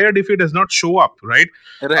be fired if he does not show up, right?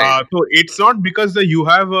 Right. So it's not because you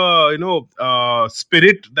have a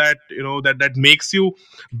spirit that that makes you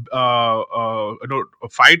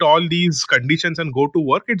fight all these conditions and go to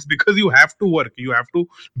work. It's because you have to work, you have to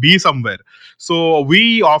be somewhere. So we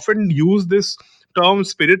often use this term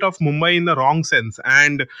spirit of Mumbai in the wrong sense.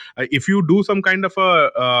 And if you do some kind of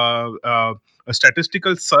a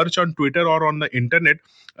statistical search on Twitter or on the internet,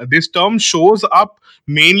 this term shows up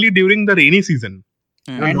mainly during the rainy season.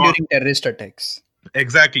 Hmm. And No, during terrorist attacks.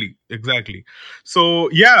 exactly. So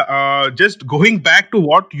yeah, just going back to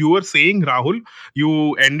what you were saying, Rahul,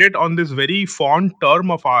 you ended on this very fond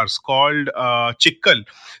term of ours called chikkal.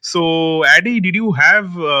 So Addy, did you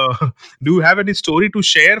have do you have any story to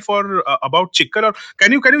share for about chikkal, or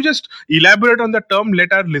can you just elaborate on the term,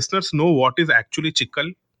 let our listeners know what is actually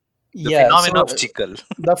chikkal? The Yeah, so phenomenon of chickle.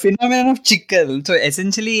 the phenomenon of chikkal. So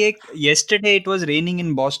essentially, yesterday it was raining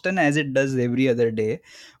in Boston as it does every other day.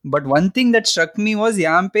 But one thing that struck me was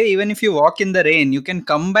यहाँ पे even if you walk in the rain, you can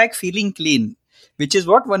come back feeling clean, which is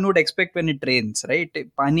what one would expect when it rains, right?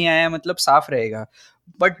 पानी आया मतलब साफ रहेगा.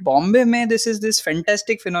 But Bombay में this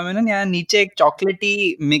fantastic phenomenon. यहाँ नीचे एक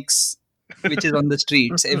chocolatey mix which is on the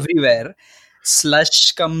streets everywhere.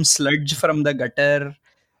 Slush comes sludge from the gutter.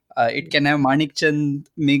 It can have Manik Chand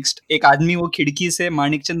mixed. एक आदमी वो खिड़की से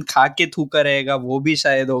मानिक चंद खा के थूका रहेगा, वो भी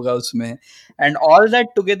शायद होगा उसमें. And all that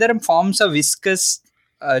together forms a viscous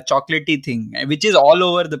चॉकलेटी thing which is all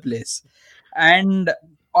over the place. And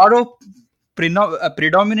और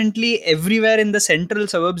predominantly everywhere in the central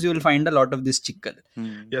suburbs you will find a lot of this chikkal.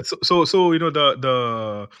 Yeah, so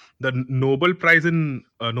the Nobel Prize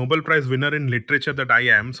Nobel Prize winner in literature that I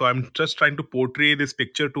am, so I'm just trying to portray this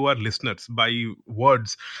picture to our listeners by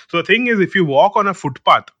words. So the thing is, if you walk on a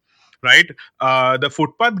footpath, right, the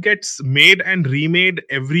footpath gets made and remade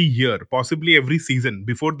every year, possibly every season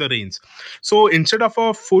before the rains. So instead of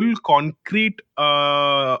a full concrete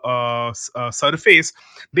surface,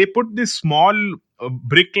 they put these small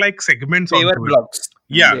brick-like segments Paver onto it. blocks.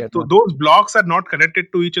 Yeah, They are so not. those blocks are not connected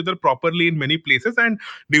to each other properly in many places, and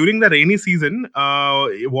during the rainy season,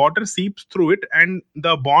 water seeps through it, and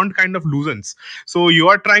the bond kind of loosens. So you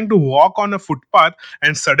are trying to walk on a footpath,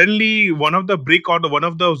 and suddenly one of the brick or one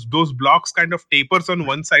of those blocks kind of tapers on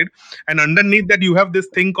one side, and underneath that you have this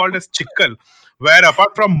thing called as chikkal, where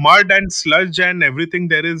apart from mud and sludge and everything,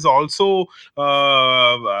 there is also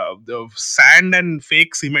the sand and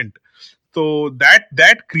fake cement. So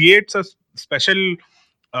that creates a special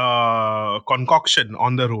concoction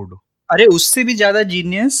on the road. अरे उससे भी ज्यादा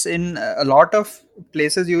genius in a lot of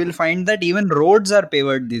places you will find that even roads are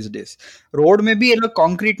pavered these days. Road में भी ये लोग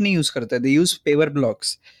concrete नहीं use करते, they use paver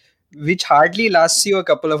blocks which hardly lasts you a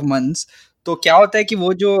couple of months. तो क्या होता है कि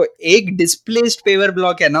वो जो एक डिस्प्लेस्ड पेवर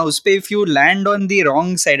ब्लॉक है ना, उस पे if you land on the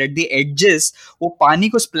wrong side at the edges, वो पानी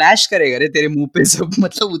को स्प्लैश करेगा रे तेरे मुंह पे सब.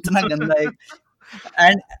 मतलब उतना गंदा है.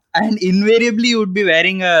 And invariably you would be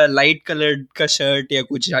wearing a light coloured का शर्ट या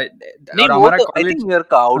कुछ. नहीं, और वो हमारा तो आई कॉलेज. थिंक योर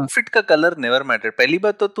का आउटफिट का कलर नेवर मैटर. पहली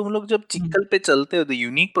बात तो तुम लोग जब चिक्कल पे चलते हो, the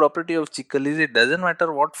unique property of चिक्कल is it doesn't matter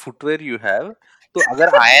what footwear you have. तो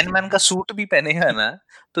अगर आयरन मैन का सूट भी पहनेगा ना,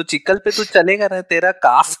 तो चिक्कल पे तो चलेगा ना, तेरा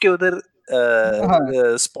काफ के उधर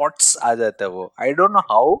स्पॉट्स आ जाता है. वो आई डोंट नो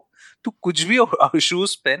हाउ. तू कुछ भी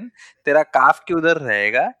शूज पहन, तेरा काफ के उधर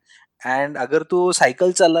रहेगा. एंड अगर तू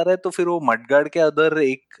साइकिल चला रहा है तो फिर वो मडगार्ड के उधर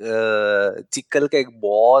एक चिक्कल का एक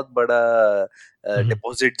बहुत बड़ा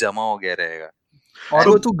डिपॉजिट जमा हो गया रहेगा. और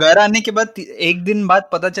वो तू घर आने के बाद एक दिन बाद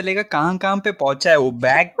पता चलेगा कहाँ कहाँ पे पहुंचा है. वो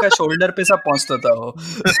बैग का शोल्डर पे सब पहुंचता था वो.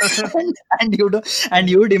 And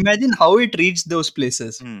you would imagine how it reach those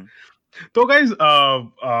places. So, guys,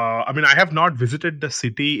 I mean, I have not visited the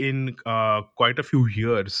city in quite a few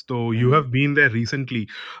years. So, you have been there recently.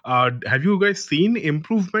 Have you guys seen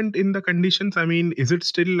improvement in the conditions? I mean, is it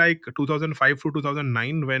still like 2005 to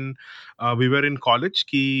 2009 when we were in college?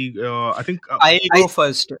 I think I'll go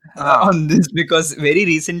first on this because very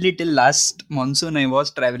recently, till last monsoon, I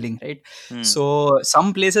was traveling, right? So,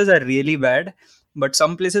 some places are really bad, but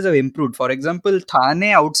some places have improved. For example, Thane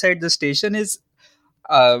outside the station is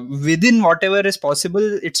within whatever is possible,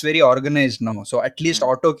 it's very organized now. So at least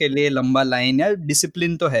auto के लिए लंबा line या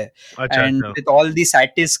discipline तो है. अच्छा, And अच्छा. with all the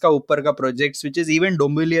satis का ऊपर का projects, which is even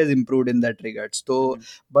Dombivli has improved in that regards. So,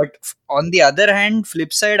 but on the other hand,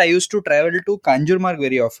 flip side, I used to travel to Kanjurmarg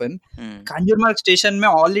very often. Kanjurmarg station में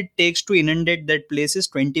all it takes to inundate that place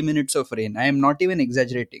is 20 minutes of rain. I am not even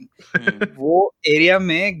exaggerating. वो area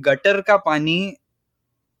में gutter का पानी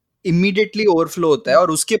immediately overflow होता है,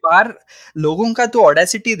 और उसके बाहर लोगों का तो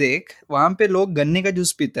ऑडेसिटी देख, वहां पे लोग गन्ने का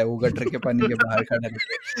जूस पीता है वो गटर के पानी के बाहर खड़ा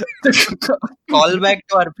रहते। Call back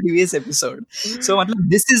to our previous episode. सो मतलब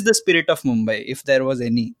this is the spirit of Mumbai if there was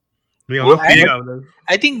any. नहीं, वो हम लोग पिएगा उधर।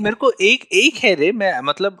 आई थिंक मेरे को एक एक है रे, मैं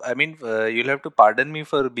मतलब I mean you have to pardon me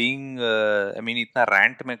for being I mean इतना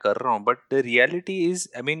रैंट में कर रहा हूँ, but the reality is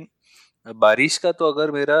I mean बारिश का तो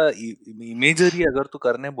अगर मेरा इमेजरी अगर तू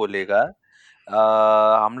करने बोलेगा,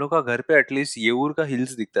 हम लोग का घर पे एटलीस्ट येऊर का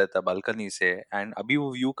हिल्स दिखता था बालकनी से, एंड अभी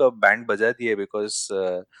वो व्यू का बैंड बजा दिए बिकॉज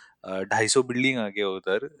 250 बिल्डिंग आ गया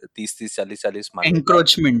उधर, 30-30 40-40 माले का।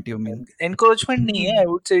 Encroachment you mean? एनक्रोचमेंट नहीं है, I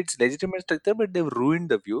would say it's legitimate structure, but they ruined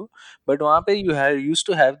the view. But वहां पे you have used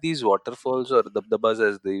to have these waterfalls और दबदबास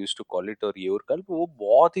as they used to call it, और येऊर कल वो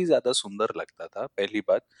बहुत ही ज्यादा सुंदर लगता था, पहली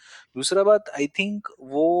बात। दूसरा बात, आई थिंक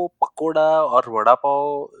वो पकोड़ा और वड़ा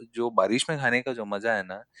पाव जो बारिश में खाने का जो मजा है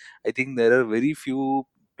ना, I think there are very few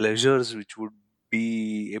pleasures which would be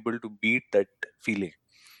able to beat that feeling.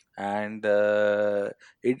 And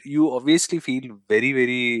you obviously feel very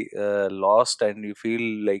very lost, and you feel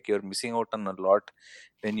like you're missing out on a lot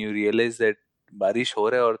when you realize that बारिश हो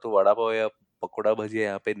रहा है और तो वड़ा पाव या पकोड़ा भजिया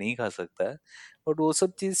यहाँ पे नहीं खा सकता है, बट वो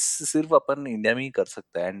सब चीज सिर्फ अपन इंडिया में ही कर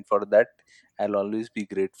सकता है, and for that I will always be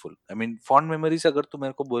grateful. I mean fond memories अगर तू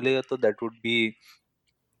मेरे को बोलेगा तो that would be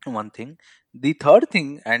one thing. The third thing,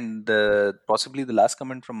 and possibly the last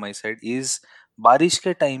comment from my side, is बारिश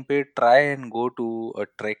के टाइम पे try and go to a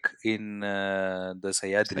trek in the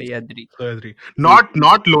Sahyadri. Sahyadri.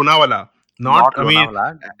 Not Lonavala. Not I mean,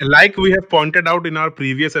 Lonavala. like we have pointed out in our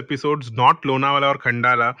previous episodes, not Lonavala or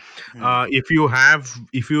Khandala. If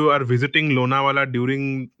you are visiting Lonavala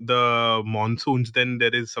during the monsoons, then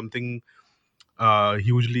there is something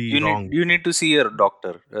hugely wrong. You need to see your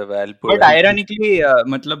doctor. But ironically,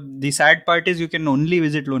 मतलब the sad part is you can only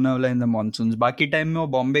visit Lonavala in the monsoons. बाकी time में वो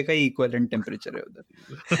बॉम्बे का ही equivalent temperature है उधर।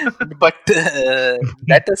 But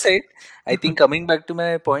that aside, I think coming back to my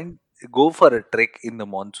point, go for a trek in the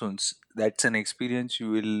monsoons. That's an experience you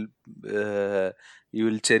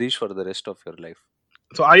will cherish for the rest of your life.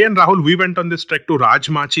 So I and Rahul, we went on this trek to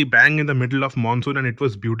Rajmachi bang in the middle of monsoon, and it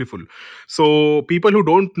was beautiful. So people who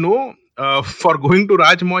don't know, for going to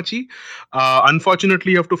Rajmachi,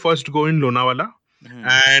 unfortunately you have to first go in Lonavala,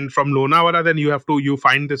 and from Lonavala then you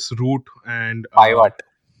find this route and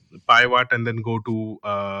Paivat, and then go to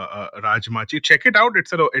Rajmachi. Check it out.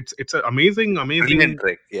 It's an amazing Brilliant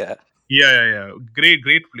trek. Yeah.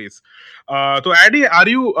 Great place. So Addy, are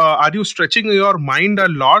you stretching your mind a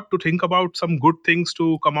lot to think about some good things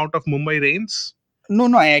to come out of Mumbai rains? No,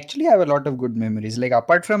 I actually have a lot of good memories. Like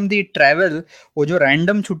apart from the travel, वो जो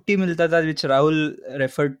random छुट्टी मिलता था, which Rahul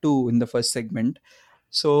referred to in the first segment.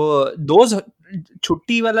 So those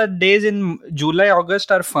छुट्टी वाला days in July,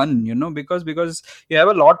 August are fun, because you have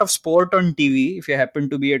a lot of sport on TV. If you happen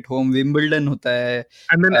to be at home, Wimbledon होता है,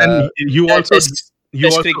 and you also.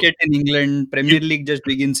 Test cricket in England, Premier League just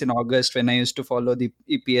begins in August, when I used to follow the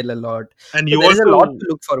EPL a lot. And so there's a lot to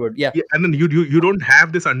look forward. Yeah. And then you don't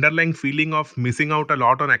have this underlying feeling of missing out a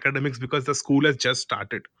lot on academics because the school has just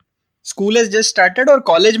started. School has just started, और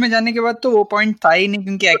college में जाने के बाद तो वो point था ही नहीं,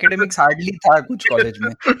 क्योंकि एकेडमिक्स हार्डली था कुछ कॉलेज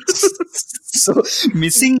में। सो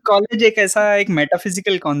मिसिंग कॉलेज एक ऐसा एक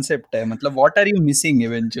मेटाफिजिकल कॉन्सेप्ट है, मतलब what are you missing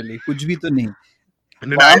eventually? कुछ भी तो नहीं।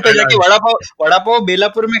 वहां पे जाके वड़ा पाव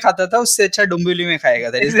बेलापुर में खाता था, उससे अच्छा डोंबिवली में खाएगा।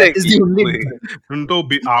 That is the only difference. So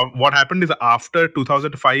what happened is after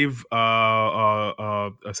 2005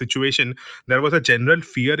 situation, there was a general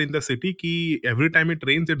fear in the city कि every time it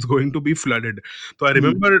rains it's going to be flooded. So I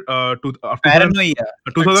remember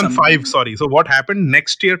 2005. Sorry. So what happened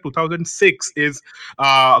next year, 2006, is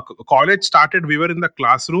college started. We were in the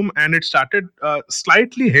classroom and it started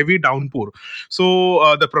slightly heavy downpour. So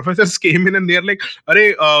the professors came in and they're like,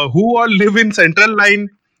 who all live in Central Line?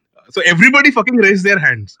 So everybody fucking raised their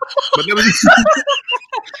hands.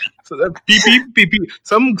 So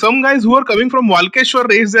some guys who are coming from Walkeshwar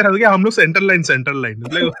raised their hands. हम लोग Central Line.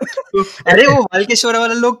 अरे वो वाल्केश्वर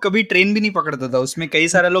वाला लोग कभी train भी नहीं पकड़ता था, उसमें कई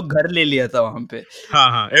सारे लोग घर ले लिया था वहां पे।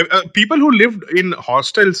 हाँ. People who lived in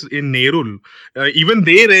hostels in Nerul, even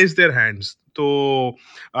they raised their hands. So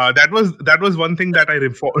that was one thing that I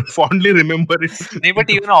fondly remember. नहीं, but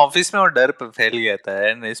even ऑफिस में वो डर फैल गया था,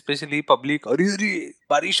 and especially public, अरे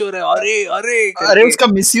बारिश हो रहा है, अरे उसका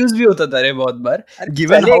मिसयूज भी होता था रे बहुत बार।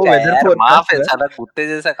 गिवन हाउ वेदर फोरकास्ट है, साला कुत्ते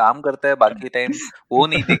जैसा काम करता है, बाकी टाइम वो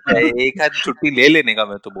नहीं दिखता है, एक हाथ छुट्टी ले लेने का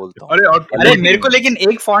मैं तो बोलता हूँ। अरे मेरे को लेकिन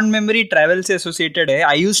एक फॉन्ड मेमोरी ट्रैवल से एसोसिएटेड है।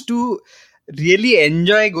 I used to really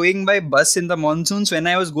enjoy going by bus in the monsoons when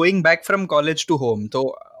I was going back from college to home. So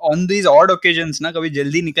on these odd occasions ना कभी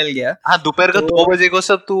जल्दी निकल गया हाँ, दोपहर का तो 2 बजे को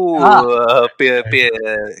सब तू हाँ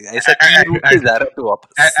ऐसा की रूट पे जा रहा है तू वापस।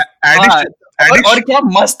 हाँ Addition, और addition, क्या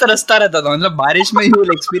मस्त रास्ता रहता था मतलब बारिश में यू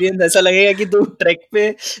विल एक्सपीरियंस ऐसा लगेगा कि तू ट्रैक पे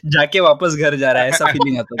जाके वापस घर जा रहा है ऐसा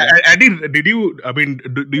फीलिंग आता था Addy, did you? I mean,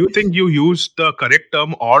 do you think you used the correct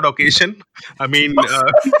term, odd occasion? I mean,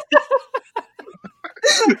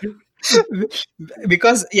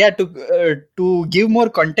 because yeah to give more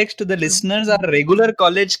context to the listeners our regular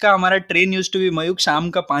college का हमारा ट्रेन used to be मयूक शाम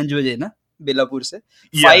का 5 बजे ना बेलापुर से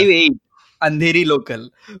yeah, 5-8 Andheri local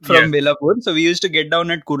yeah. from Belapur so we used to get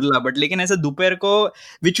down at Kurla but लेकिन ऐसा दोपहर को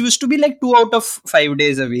which used to be like 2 out of 5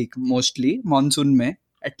 days a week mostly monsoon में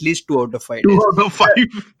at least 2 out of 5 Two days out of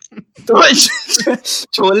five. तो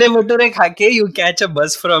छोले भटूरे खा के you catch a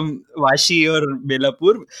बस from Vashi और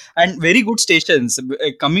Belapur and very good stations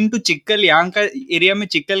coming to Chikkal यहाँ का area में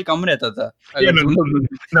चिक्कल कम रहता था Yeah, अगर तुम लोग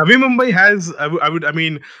Navi Mumbai has, I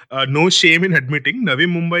mean, no shame in admitting, Navi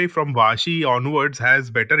Mumbai from Vashi onwards has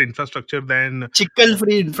better infrastructure than Chikkal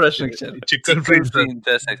free infrastructure Chikkal free Chikkal free infrastructure.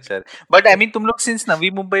 Infrastructure. But I mean तुम लोग सिंस नवी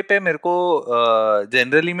मुंबई पे मेरे को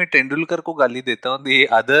जनरली मैं तेंदुलकर को गाली देता हूँ। The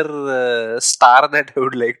other star that I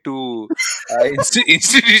would like to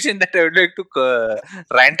institution that I would like to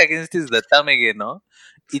rant against this Datta Meghe no,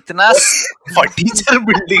 इतना फटीचर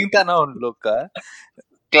बिल्डिंग था ना उन लोग का।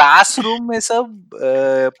 क्लासरूम में सब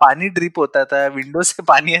पानी ड्रिप होता था, विंडो से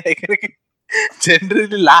पानी आया करके।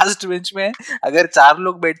 जनरली लास्ट बेंच में अगर 4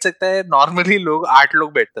 लोग बैठ सकता है, नॉर्मली लोग 8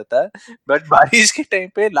 लोग बैठता था। बट बारिश के टाइम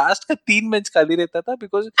पे लास्ट का 3 बेंच खाली रहता था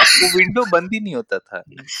बिकॉज वो विंडो बंद ही नहीं होता था।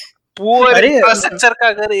 पुअर अरे इंफ्रास्ट्रक्चर का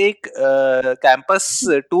अगर एक कैंपस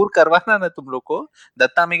टूर करवाना ना तुम लोग को,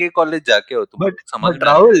 दत्ता मेघे कॉलेज जाके हो तुम बट लोग, समझ बट में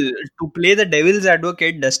आ Rahul to play the devil's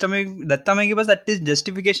advocate Dutta में के पास एटलीस्ट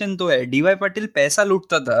जस्टिफिकेशन तो है। डीवाई पाटिल पैसा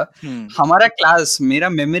लूटता था। हमारा क्लास मेरा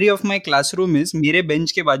memory of my classroom is मेरे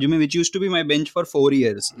बेंच के बाजू में विच used to be my bench for 4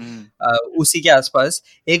 years उसी के आसपास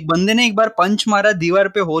एक बंदे ने एक बार पंच मारा, दीवार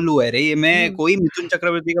पे होल हुआ है रे। ये मैं कोई मिथुन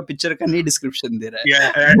चक्रवर्ती का पिक्चर का नहीं डिस्क्रिप्शन दे रहा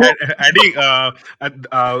Yeah, है Addy,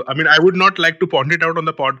 I mean, I would not like to point it out on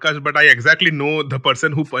the podcast, but I exactly know the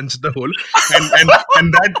person who punched the hole,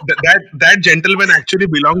 and that gentleman actually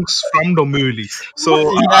belongs from Dombivli. So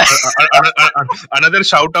another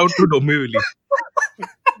shout out to Dombivli.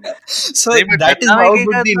 So that is how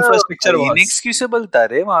good the infrastructure was. Inexcusable था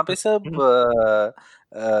रे वहां पे सब।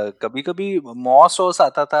 कभी कभी moss was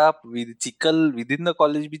आता था, चिक्कल with in the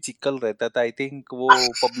college भी चिक्कल रहता था। आई थिंक वो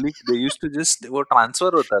public they used to just वो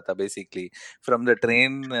ट्रांसफर होता था basically from the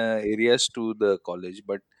train areas to the college.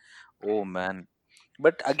 But oh man,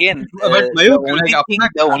 but again But Mayuk,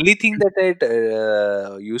 like the only thing that I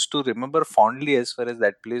used to remember fondly as far as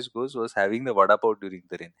that place goes was having the vada pav during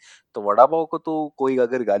the rain. तो वड़ा पाव को तो कोई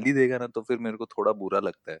अगर गाली देगा ना तो फिर मेरे को थोड़ा बुरा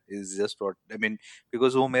लगता है। Is just what I mean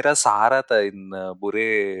because वो मेरा सहारा था इन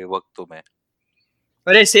बुरे वक्तों में।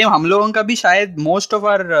 अरे सेम हम लोगों का भी शायद most of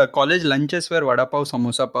our college lunches where vada pav,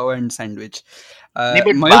 samosa pav and sandwich. नहीं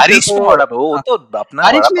बट बारिश में वड़ा पाव वो तो अपना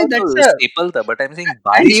वड़ा पाव तो स्टेपल था, बट आई एम सेइंग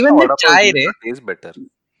बारिश में वड़ा पाव टेस्ट बेटर।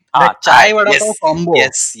 हाँ, चाय vada pav combo.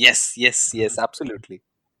 yes absolutely।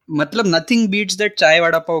 मतलब नथिंग बीट्स दैट चाय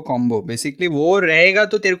वड़ा पाव कॉम्बो। बेसिकली वो रहेगा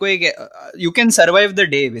तो तेरे को एक you can survive the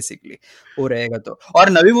day basically, वो रहेगा तो। और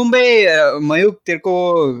नवी मुंबई मयूक, तेरे को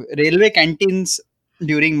railway canteens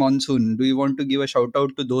during monsoon, do you want to give a shout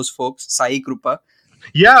out to those folks? Sai Krupa.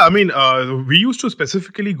 Yeah, I mean, we used to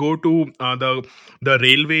specifically go to the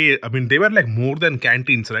railway. I mean, they were like more than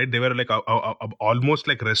canteens, right? They were like almost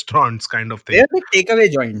like restaurants kind of thing. They're like takeaway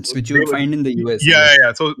joints, which you would find in the US. Yeah.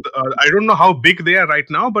 So I don't know how big they are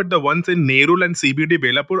right now, but the ones in Nerul and CBD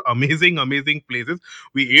Belapur, amazing places.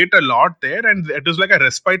 We ate a lot there, and it was like a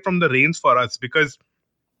respite from the rains for us because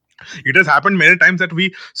it has happened many times that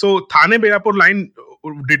Thane Belapur line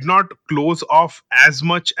did not close off as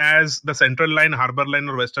much as the central line, harbour line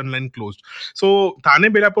or western line closed. So Thane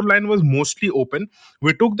Belapur line was mostly open.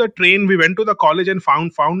 We took the train, we went to the college and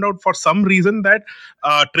found out for some reason that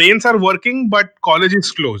trains are working but college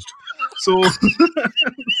is closed. So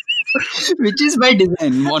which is by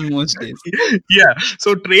design on most days. Yeah,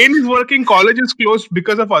 so train is working, college is closed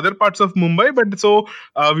because of other parts of Mumbai, but so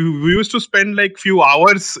we used to spend like few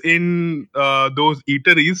hours in those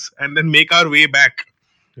eateries and then make our way back,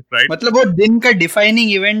 right? मतलब वो दिन का defining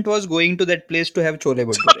event was going to that place to have chole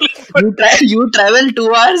bhature. You travel 2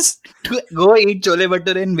 hours to go eat chole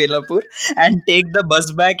bhature in Belapur and take the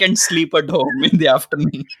bus back and sleep at home in the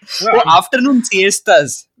afternoon. वो afternoon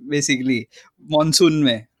siestas basically monsoon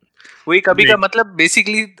में. वही कभी का Great. मतलब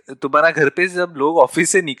basically तुम्हारा घर पे जब लोग ऑफिस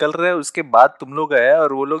से निकल रहे हैं उसके बाद तुम लोग आए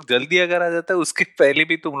और वो लोग जल्दी अगर आ जाता है उसके पहले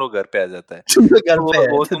भी तुम लोग घर पे आ जाता है, तुम लोग घर तो पे है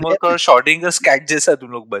वो तो तुम लोग का शॉर्टिंग स्कैट जैसा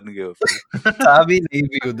तुम लोग बन गए हो फिर। था भी नहीं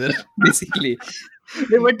भी उधर बेसिकली.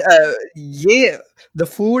 But ये the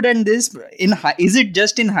food and this is it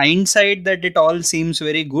just in hindsight that it all seems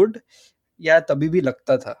very good, या तभी भी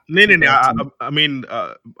लगता था No, कि no, no. बहुत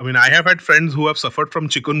सही. I have had friends who have suffered from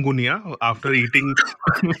chikungunya after eating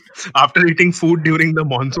after eating food during the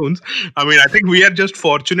monsoons. I think we are just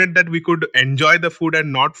fortunate that we could enjoy the food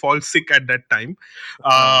and not fall sick at that time.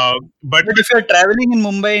 हाँ. But But if you're traveling in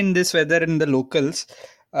Mumbai in this weather in the locals,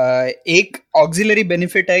 एक auxiliary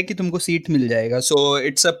benefit है कि तुमको seat मिल जाएगा. So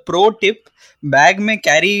it's a pro tip, bag में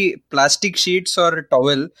carry plastic sheets और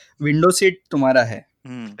towel, window seat तुम्हारा है.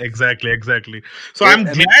 Hmm. exactly. So Wear, I'm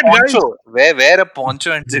I mean, glad, poncho. guys. Wear a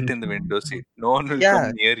poncho and sit in the window seat. No one will come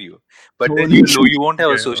Yeah. near you. But then Don't you won't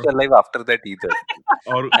have a Yeah. social life after that either.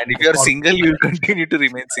 और And if you're और single, you'll continue to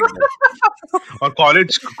remain single. और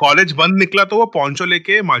college बंद निकला तो वो poncho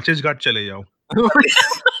लेके मालचेज घाट चले जाओ.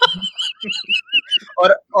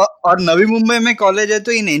 और नवी मुंबई में कॉलेज है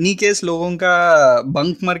तो इन एनी केस लोगों का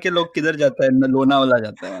बंक मार के लोग किधर जाता है, लोनावाला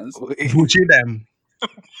जाता है वहां भूची डैम.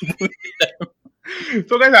 से.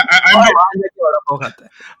 So guys, और वहां जाके वड़ा पाव खाता है.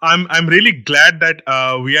 I'm really glad that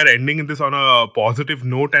we are ending this on a positive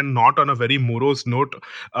note and not on a very morose note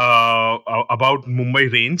about Mumbai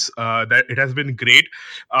Rains. That it has been great.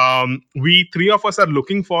 We three of us are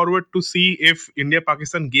looking forward to see if India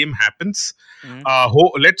Pakistan game happens. Hmm.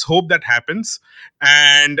 Let's hope that happens.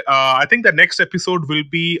 And I think the next episode will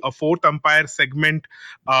be a fourth umpire segment,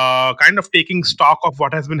 kind of taking stock of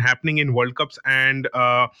what has been happening in World Cups and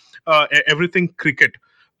everything cricket.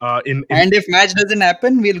 In And if match doesn't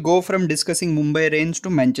happen, we'll go from discussing Mumbai Rains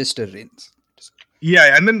to Manchester Rains.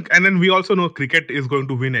 Yeah, and then we also know cricket is going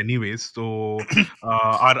to win anyways. So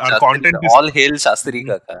our Shastri, content is all hail Shastri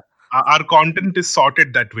Kaka. our content is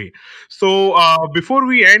sorted that way. So before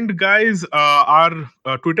we end, guys, our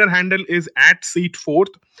Twitter handle is at seat fourth.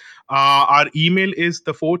 Our email is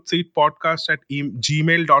the fourth seat podcast at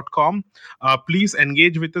gmail.com. Please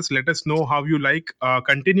engage with us. Let us know how you like.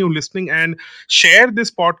 Continue listening and share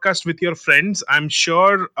this podcast with your friends. I'm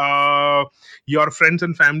sure your friends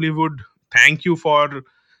and family would thank you for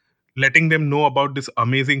letting them know about this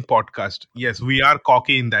amazing podcast. Yes, we are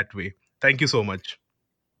cocky in that way. Thank you so much.